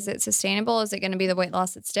 but is it sustainable? Is it going to be the weight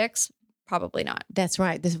loss that sticks? Probably not. That's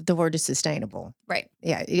right. The word is sustainable. Right.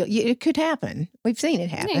 Yeah. It could happen. We've seen it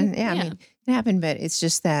happen. Yeah. I mean, it happened, but it's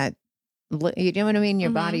just that, you know what I mean?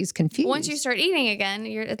 Your body's confused. Once you start eating again,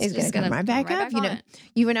 it's just going to come right back up.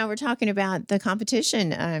 You and I were talking about the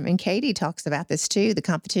competition, and Katie talks about this too. The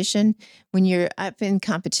competition, when you're up in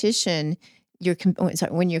competition,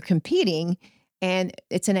 when you're competing, and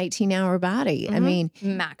it's an 18-hour body. I mean,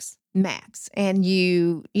 max. And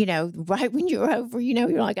right when you're over,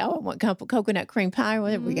 you're like, oh, I want coconut cream pie or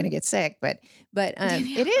whatever. We're going to get sick. But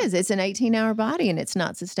it's an 18-hour body, and it's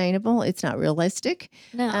not sustainable. It's not realistic.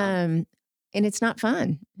 No. And it's not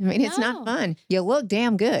fun. I mean, it's not fun. You look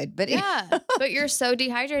damn good, but but you're so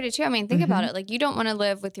dehydrated too. I mean, think about it. Like, you don't want to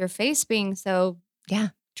live with your face being so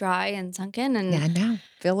dry and sunken. And I know.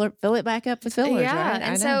 Fill it back up with fillers. Yeah. Right?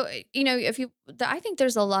 And so, I think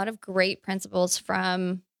there's a lot of great principles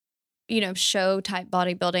from, show type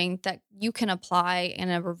bodybuilding that you can apply in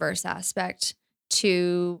a reverse aspect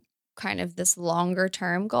to kind of this longer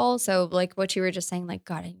term goal. So like what you were just saying, like,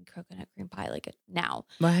 God, I need coconut cream pie like now.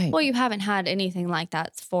 Right. Well, you haven't had anything like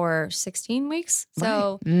that for 16 weeks.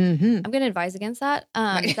 So I'm going to advise against that.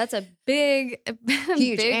 That's a big,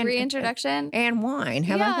 huge big reintroduction. And wine.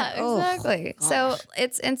 How about that? Exactly. So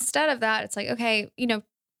it's, instead of that, it's like, okay,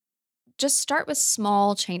 just start with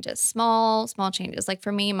small changes, small changes. Like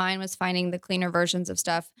for me, mine was finding the cleaner versions of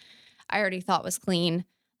stuff I already thought was clean.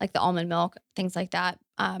 like the almond milk, things like that.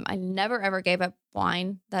 I never ever gave up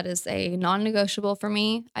wine. That is a non-negotiable for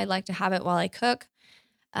me. I like to have it while I cook.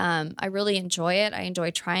 I really enjoy it. I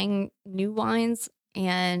enjoy trying new wines,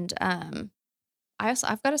 and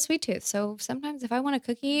I've got a sweet tooth. So sometimes if I want a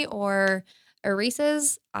cookie or a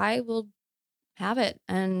Reese's, I will have it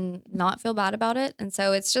and not feel bad about it. And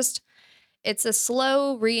so it's a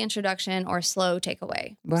slow reintroduction or slow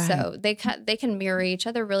takeaway. Right. So they can mirror each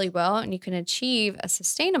other really well, and you can achieve a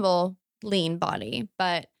sustainable lean body.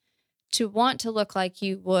 But to want to look like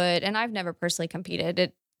you would, and I've never personally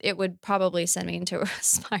competed, it would probably send me into a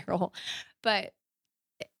spiral. But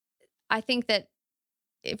I think that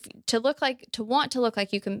to want to look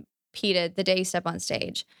like you competed the day you step on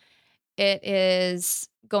stage, it is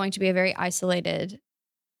going to be a very isolated,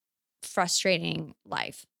 frustrating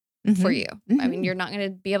life for you. I mean, you're not going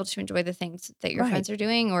to be able to enjoy the things that your friends are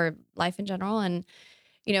doing or life in general. And,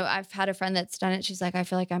 I've had a friend that's done it. She's like, I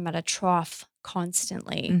feel like I'm at a trough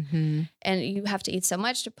constantly. And you have to eat so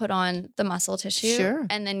much to put on the muscle tissue. Sure.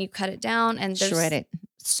 And then you cut it down, and there's shred it.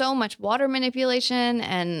 so much water manipulation.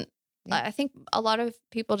 And I think a lot of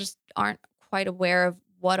people just aren't quite aware of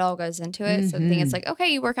what all goes into it. So I think it's like, okay,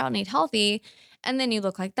 you work out and eat healthy, and then you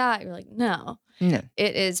look like that. You're like, no.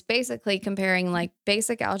 It is basically comparing like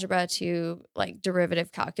basic algebra to like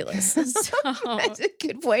derivative calculus. So, that's a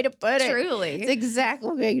good way to put it. Truly. It's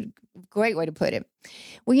exactly a great way to put it.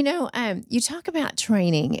 Well, you talk about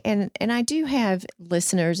training, and I do have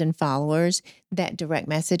listeners and followers that direct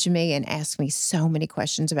message me and ask me so many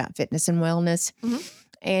questions about fitness and wellness.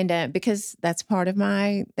 And because that's part of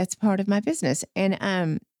my business,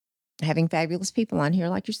 and having fabulous people on here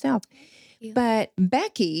like yourself. But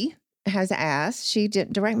Becky has asked, she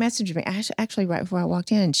did direct message me actually right before I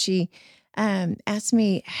walked in, and she asked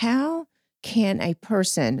me, how can a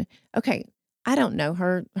person, okay, I don't know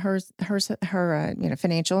her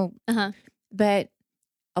financial, but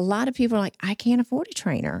a lot of people are like, I can't afford a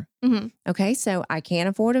trainer. Okay, so I can't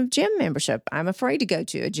afford a gym membership. I'm afraid to go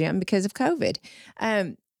to a gym because of COVID.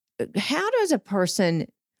 How does a person,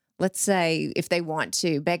 let's say if they want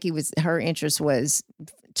to, her interest was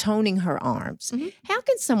toning her arms. How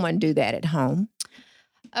can someone do that at home?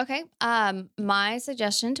 Okay. My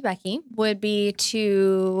suggestion to Becky would be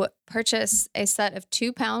to purchase a set of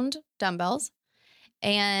 2-pound dumbbells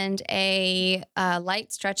and a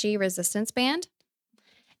light, stretchy resistance band.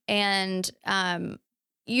 And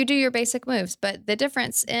you do your basic moves, but the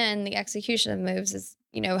difference in the execution of the moves is,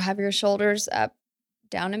 have your shoulders up,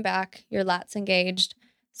 down and back, your lats engaged.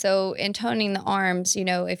 So in toning the arms,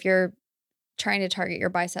 if you're trying to target your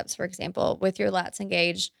biceps, for example, with your lats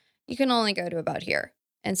engaged, you can only go to about here.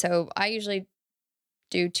 And so I usually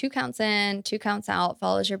do 2 counts in, 2 counts out,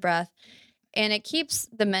 follows your breath. And it keeps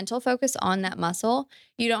the mental focus on that muscle.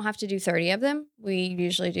 You don't have to do 30 of them. We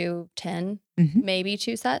usually do 10, maybe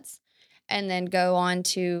 2 sets, and then go on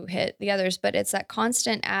to hit the others. But it's that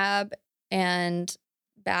constant ab and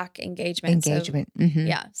back engagement. So,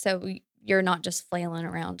 yeah. So you're not just flailing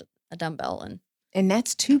around a dumbbell. And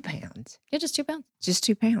that's 2 pounds. Yeah, just 2 pounds. Just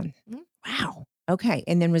 2 pounds. Wow. Okay.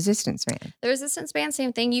 And then resistance band. The resistance band,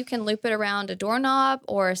 same thing. You can loop it around a doorknob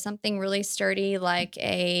or something really sturdy like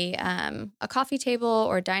a coffee table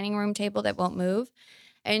or dining room table that won't move.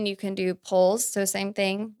 And you can do pulls. So same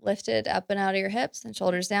thing, lifted up and out of your hips and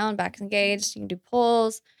shoulders down, back engaged. You can do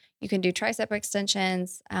pulls. You can do tricep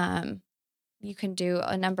extensions. You can do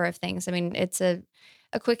a number of things. I mean, it's a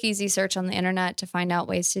quick, easy search on the internet to find out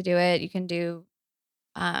ways to do it. You can do,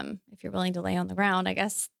 if you're willing to lay on the ground, I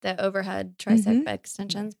guess, the overhead tricep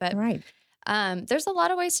extensions. But there's a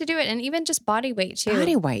lot of ways to do it. And even just body weight too.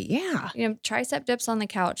 Body weight, yeah. Tricep dips on the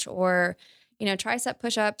couch, or, tricep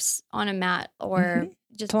push-ups on a mat, or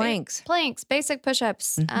just planks, basic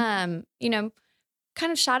push-ups, kind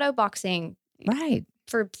of shadow boxing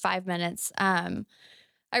for 5 minutes.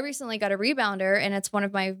 I recently got a rebounder, and it's one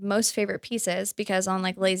of my most favorite pieces because on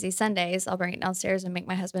like lazy Sundays, I'll bring it downstairs and make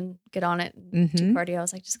my husband get on it and do cardio. I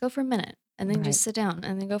was like, just go for a minute and then just sit down,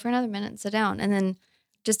 and then go for another minute and sit down, and then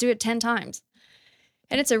just do it 10 times.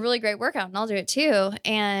 And it's a really great workout, and I'll do it too.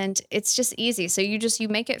 And it's just easy. So you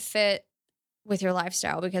make it fit with your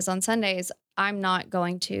lifestyle, because on Sundays, I'm not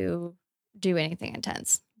going to do anything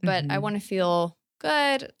intense, but I want to feel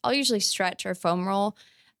good. I'll usually stretch or foam roll.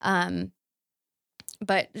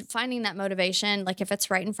 But finding that motivation, like if it's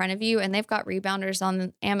right in front of you, and they've got rebounders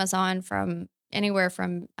on Amazon from anywhere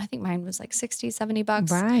from, I think mine was like $60,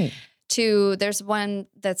 $70. Right. To there's one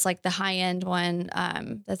that's like the high end one,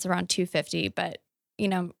 that's around $250, but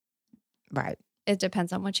right. It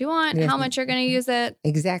depends on what you want, how much you're going to use it.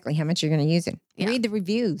 Exactly. How much you're going to use it. Yeah. Read the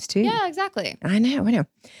reviews too. Yeah, exactly. I know.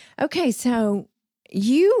 Okay. So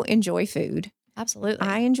you enjoy food. Absolutely.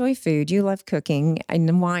 I enjoy food. You love cooking and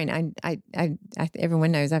the wine.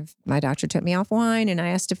 Everyone knows my doctor took me off wine and I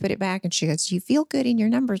asked to put it back. And she goes, you feel good and your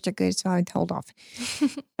numbers are good. So I hold off,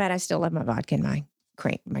 but I still love my vodka and my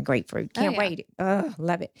grapefruit. Can't wait. Oh,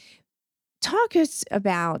 love it. Talk us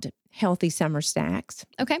about healthy summer snacks.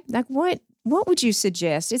 Okay. Like what would you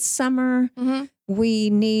suggest? It's summer. Mm-hmm.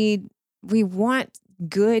 We want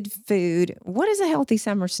good food. What is a healthy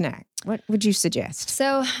summer snack? What would you suggest?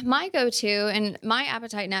 So my go-to, and my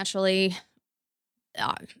appetite naturally,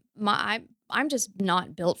 I'm just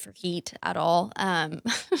not built for heat at all.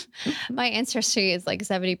 My ancestry is like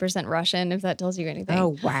 70% Russian, if that tells you anything.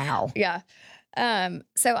 Oh, wow. Yeah.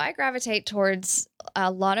 So I gravitate towards a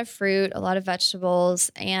lot of fruit, a lot of vegetables,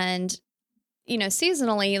 and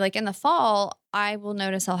seasonally, like in the fall, I will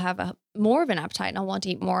notice I'll have more of an appetite and I'll want to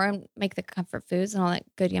eat more and make the comfort foods and all that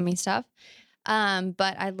good, yummy stuff.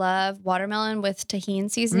 But I love watermelon with tahini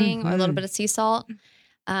seasoning or a little bit of sea salt.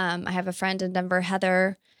 I have a friend in Denver,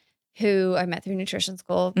 Heather, who I met through nutrition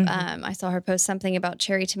school. I saw her post something about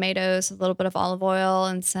cherry tomatoes, a little bit of olive oil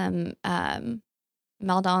and some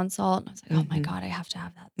Maldon salt. And I was like, oh my God, I have to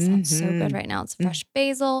have that. It sounds so good right now. It's fresh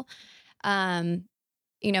basil.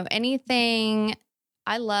 Anything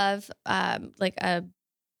I love,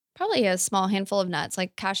 probably a small handful of nuts,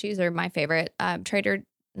 like cashews are my favorite. Not Trader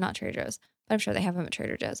Joe's, but I'm sure they have them at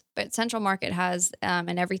Trader Joe's. But Central Market has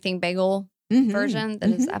an everything bagel version that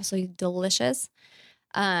is absolutely delicious.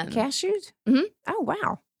 Cashews? Oh,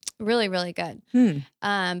 wow. Really, really good.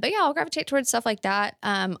 But yeah, I'll gravitate towards stuff like that.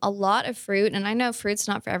 A lot of fruit, and I know fruit's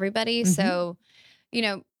not for everybody. So,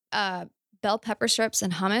 bell pepper strips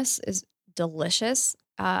and hummus is delicious.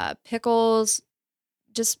 Pickles,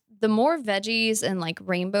 just the more veggies and like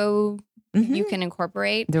rainbow you can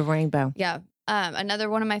incorporate. The rainbow. Yeah. Another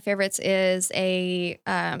one of my favorites is a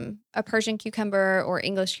Persian cucumber or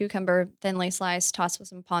English cucumber, thinly sliced, tossed with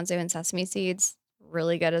some ponzu and sesame seeds.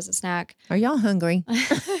 Really good as a snack. Are y'all hungry?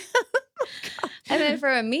 And then for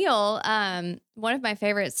a meal, one of my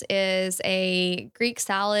favorites is a Greek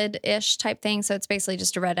salad-ish type thing. So it's basically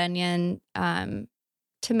just a red onion,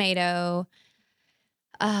 tomato,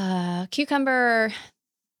 cucumber,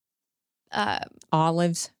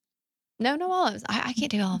 olives. No olives. I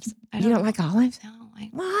can't do olives. You don't like olives? No,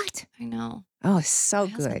 what? I know. Oh, it's so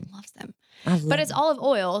My good. husband loves them. But it's olive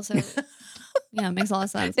oil, so it makes a lot of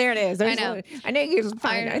sense. There it is. I know. I know you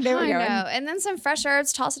find it. There we go. I know. And then some fresh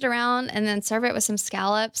herbs, toss it around, and then serve it with some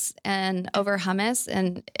scallops and over hummus.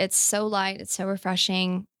 And it's so light. It's so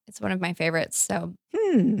refreshing. It's one of my favorites. So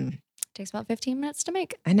it takes about 15 minutes to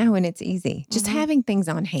make. I know, and it's easy. Just having things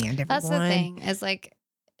on hand, everyone. That's the thing. Is like,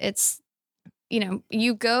 it's,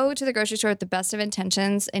 you go to the grocery store with the best of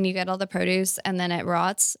intentions and you get all the produce and then it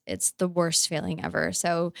rots. It's the worst feeling ever.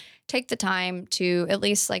 So take the time to at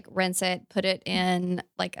least like rinse it, put it in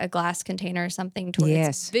like a glass container or something to where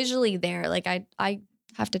it's visually there. Like I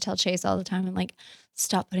have to tell Chase all the time. I'm like,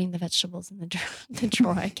 stop putting the vegetables in the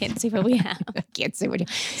drawer. I can't see what we have. I can't see what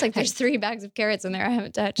it's like there's 3 bags of carrots in there I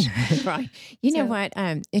haven't touched. Right. You know what?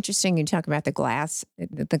 Interesting you talk about the glass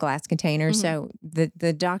container. So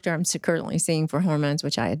the doctor I'm currently seeing for hormones,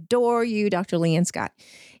 which I adore you, Dr. Leanne Scott.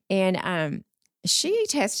 And she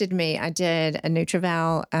tested me. I did a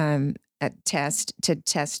NutrEval test to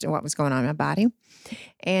test what was going on in my body.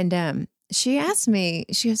 And she asked me,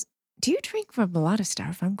 she goes, do you drink from a lot of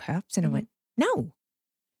styrofoam cups? And I went, no.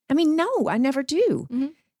 I mean, no, I never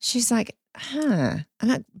do. She's like, I'm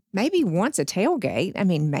not, maybe once a tailgate. I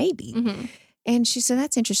mean, maybe. And she said,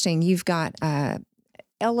 that's interesting. You've got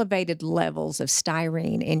elevated levels of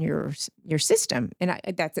styrene in your system. And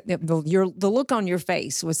the look on your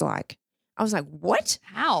face was like, I was like, what?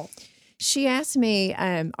 How? She asked me,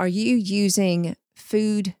 are you using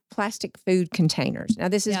plastic food containers? Now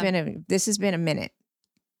this has been a minute.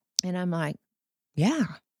 And I'm like, yeah.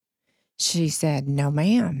 She said, no,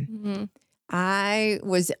 ma'am. I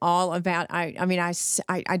was all about, I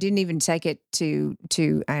didn't even take it to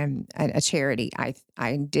a charity.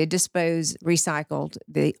 I did dispose, recycled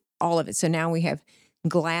all of it. So now we have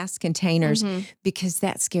glass containers because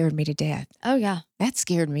that scared me to death. Oh yeah. That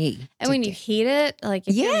scared me. And when you heat it, like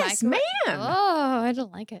yes, ma'am. Oh, I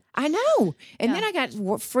don't like it. I know. And then I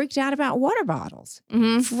got freaked out about water bottles.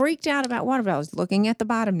 Freaked out about water bottles. Looking at the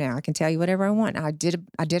bottom now, I can tell you whatever I want. I did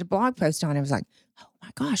a blog post on it. I was like, oh my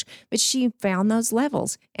gosh. But she found those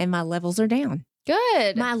levels and my levels are down.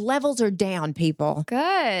 Good. My levels are down, people.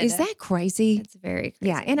 Good. Is that crazy? It's very crazy.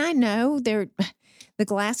 Yeah. And I know the The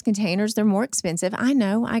glass containers, they're more expensive. I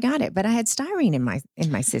know, I got it, but I had styrene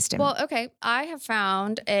in my system. Well, okay. I have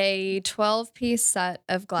found a 12-piece set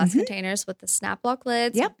of glass containers with the snap lock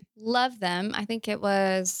lids. Yep. Love them. I think it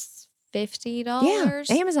was $50. Yeah,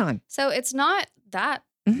 Amazon. So it's not that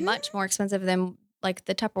much more expensive than like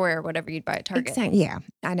the Tupperware or whatever you'd buy at Target. Exactly. Yeah,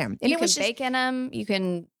 I know. And you can bake in them. You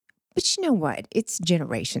can. But you know what? It's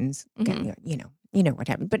generations. You know what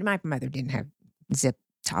happened. But my mother didn't have zip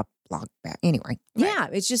top lock back. Anyway, yeah,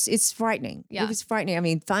 it's frightening. Yeah. It was frightening. I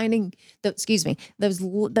mean, finding those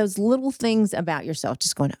little things about yourself,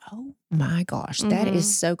 just going, oh my gosh, that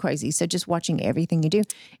is so crazy. So just watching everything you do.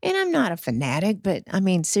 And I'm not a fanatic, but I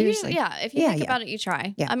mean, seriously. If you think about it, you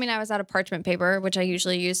try. Yeah. I mean, I was out of parchment paper, which I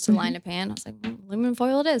usually use to line a pan. I was like, aluminum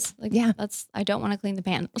foil it is. Like, I don't want to clean the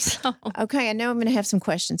pan. So. Okay, I know I'm going to have some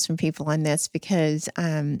questions from people on this because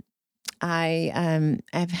I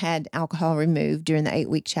have had alcohol removed during the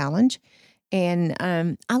 8-week challenge, and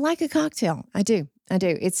I like a cocktail. I do.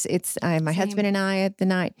 It's my husband and I at the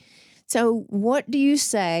night. So, what do you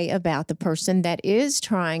say about the person that is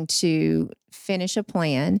trying to finish a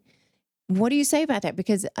plan? What do you say about that?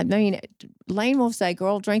 Because I mean, Lane will say,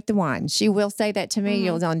 "Girl, drink the wine." She will say that to me.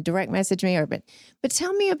 You'll on direct message me, but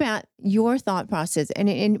tell me about your thought process,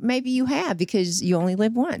 and maybe you have because you only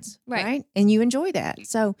live once, right? And you enjoy that.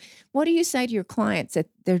 So, what do you say to your clients that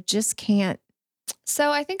they just can't?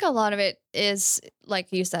 So, I think a lot of it is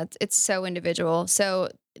like you said, it's so individual. So,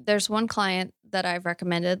 there's one client that I've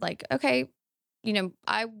recommended, like, okay,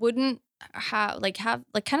 I wouldn't have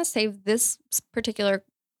kind of save this particular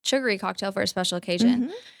sugary cocktail for a special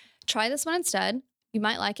occasion. Try this one instead. You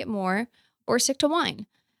might like it more, or stick to wine.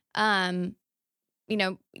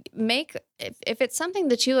 Make if it's something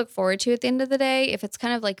that you look forward to at the end of the day, if it's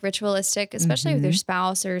kind of like ritualistic, especially with your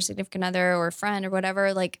spouse or significant other or a friend or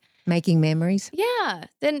whatever, like making memories. Yeah.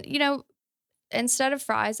 Then, instead of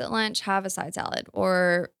fries at lunch, have a side salad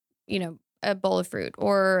or, a bowl of fruit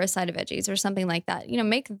or a side of veggies or something like that.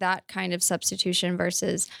 Make that kind of substitution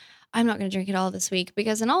versus I'm not going to drink it all this week,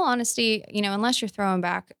 because in all honesty, unless you're throwing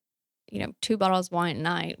back, 2 bottles of wine a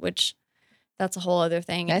night, which that's a whole other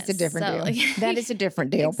thing. That's a different deal. That is a different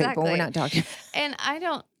deal, Exactly. people. We're not talking. And I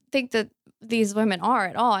don't think that these women are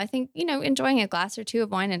at all. I think, enjoying a glass or 2 of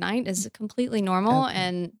wine a night is completely normal. Okay.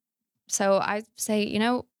 And so I say,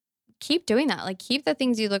 keep doing that. Like, keep the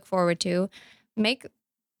things you look forward to. Make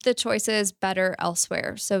the choices better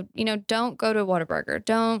elsewhere. So, don't go to Whataburger.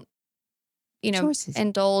 Don't, choices.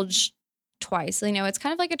 Indulge twice. It's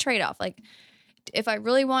kind of like a trade-off. Like, if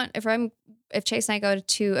Chase and I go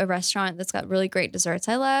to a restaurant that's got really great desserts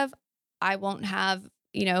I love, I won't have,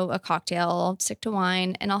 a cocktail. I'll stick to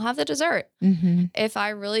wine and I'll have the dessert. If I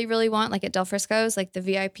really, really want, like at Del Frisco's, like the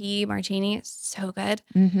VIP martini, it's so good.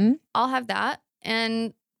 I'll have that.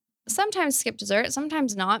 And sometimes skip dessert,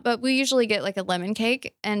 sometimes not, but we usually get like a lemon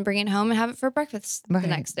cake and bring it home and have it for breakfast the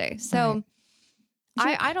next day. So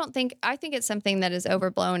I think it's something that is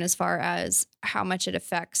overblown as far as how much it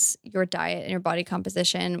affects your diet and your body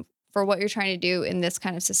composition for what you're trying to do in this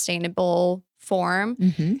kind of sustainable form.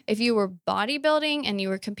 If you were bodybuilding and you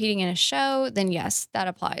were competing in a show, then yes, that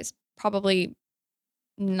applies. Probably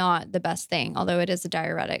not the best thing, although it is a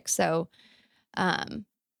diuretic. So, it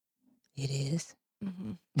is.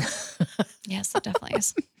 Yes, it definitely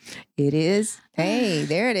is. It is. Hey,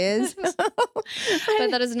 there it is.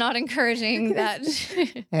 But that is not encouraging that.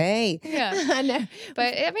 Hey. Yeah. I know.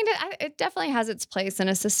 But I mean, it definitely has its place in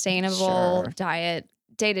a sustainable diet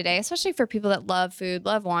day to day, especially for people that love food,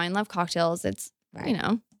 love wine, love cocktails. It's,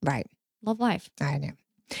 love life. I know.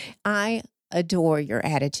 I adore your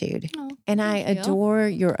attitude and I adore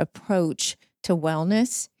your approach to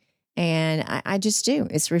wellness. And I just do.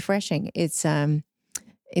 It's refreshing. It's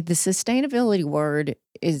the sustainability word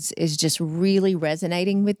is just really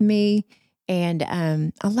resonating with me, and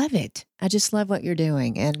I love it. I just love what you're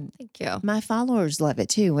doing, and thank you. My followers love it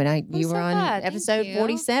too. When you were on episode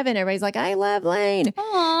 47, everybody's like, "I love Lane." So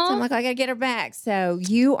I'm like, I gotta get her back. So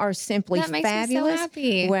you are simply fabulous. Me so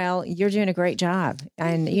happy. Well, you're doing a great job,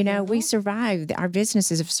 and we survived. Our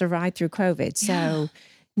businesses have survived through COVID. So.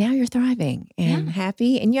 Now you're thriving and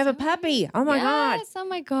happy, and you have a puppy. Oh my God! Oh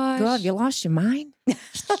my gosh! God, you lost your mind.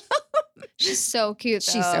 She's so cute.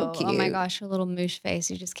 Though. She's so cute. Oh my gosh, her little moosh face.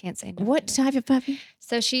 You just can't say no. What type of puppy?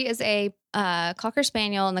 So she is a Cocker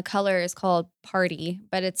Spaniel, and the color is called Party,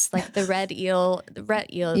 but it's like the red eel. The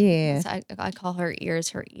red eel. Yeah. So I call her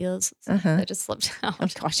ears her eels. So that just slipped out. Oh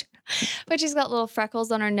gosh. But she's got little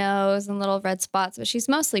freckles on her nose and little red spots, but she's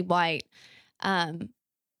mostly white.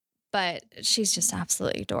 But she's just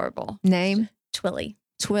absolutely adorable. Name? Twilly.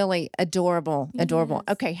 Twilly, adorable, adorable.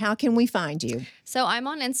 Yes. Okay, how can we find you? So I'm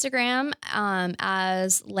on Instagram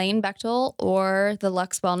as Lane Bechtel or the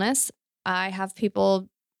Lux Wellness. I have people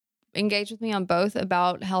engage with me on both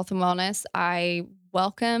about health and wellness. I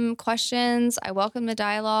welcome questions. I welcome the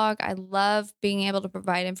dialogue. I love being able to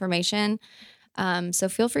provide information. So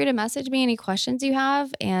feel free to message me any questions you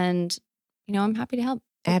have, and I'm happy to help.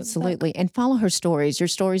 Absolutely. And follow her stories. Your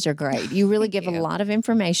stories are great. You really give a lot of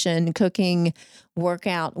information, cooking,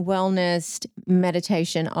 workout, wellness,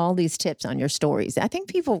 meditation, all these tips on your stories. I think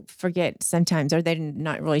people forget sometimes, or they're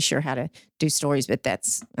not really sure how to do stories, but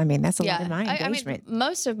that's a lot of my engagement.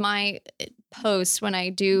 Most of my posts when I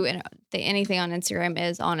do anything on Instagram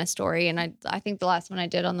is on a story. And I think the last one I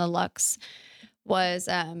did on the Lux was,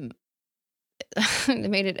 they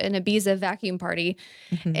made it an Ibiza vacuum party.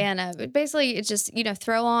 Mm-hmm. And basically it's just,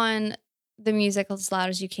 throw on the music as loud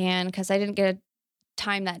as you can, because I didn't get a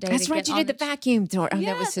time that day. That's right. You did the vacuum tour. Oh,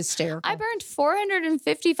 yes. That was hysterical. I burned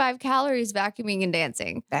 455 calories vacuuming and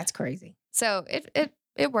dancing. That's crazy. So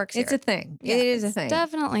it works. It's here. A thing. Yeah, it is a thing.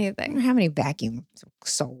 Definitely a thing. I wonder how many vacuums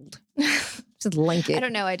sold. Just link it. I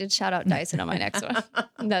don't know. I did shout out Dyson on my next one.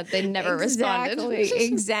 No, they never responded.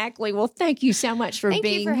 Exactly. Well, thank you so much for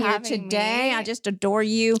being here today. Me. I just adore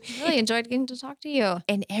you. I really enjoyed getting to talk to you.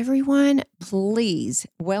 And everyone, please,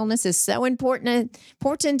 wellness is so important,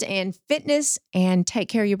 and fitness, and take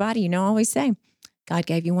care of your body. I always say, God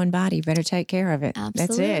gave you one body. You better take care of it.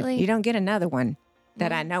 Absolutely. That's it. You don't get another one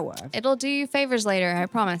that I know of. It'll do you favors later, I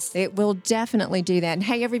promise. It will definitely do that. And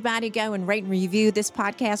hey, everybody, go and rate and review this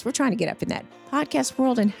podcast. We're trying to get up in that podcast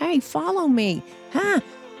world. And hey, follow me,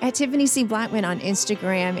 at Tiffany C. Blackman on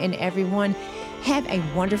Instagram. And everyone, have a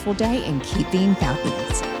wonderful day and keep being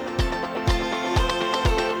fabulous.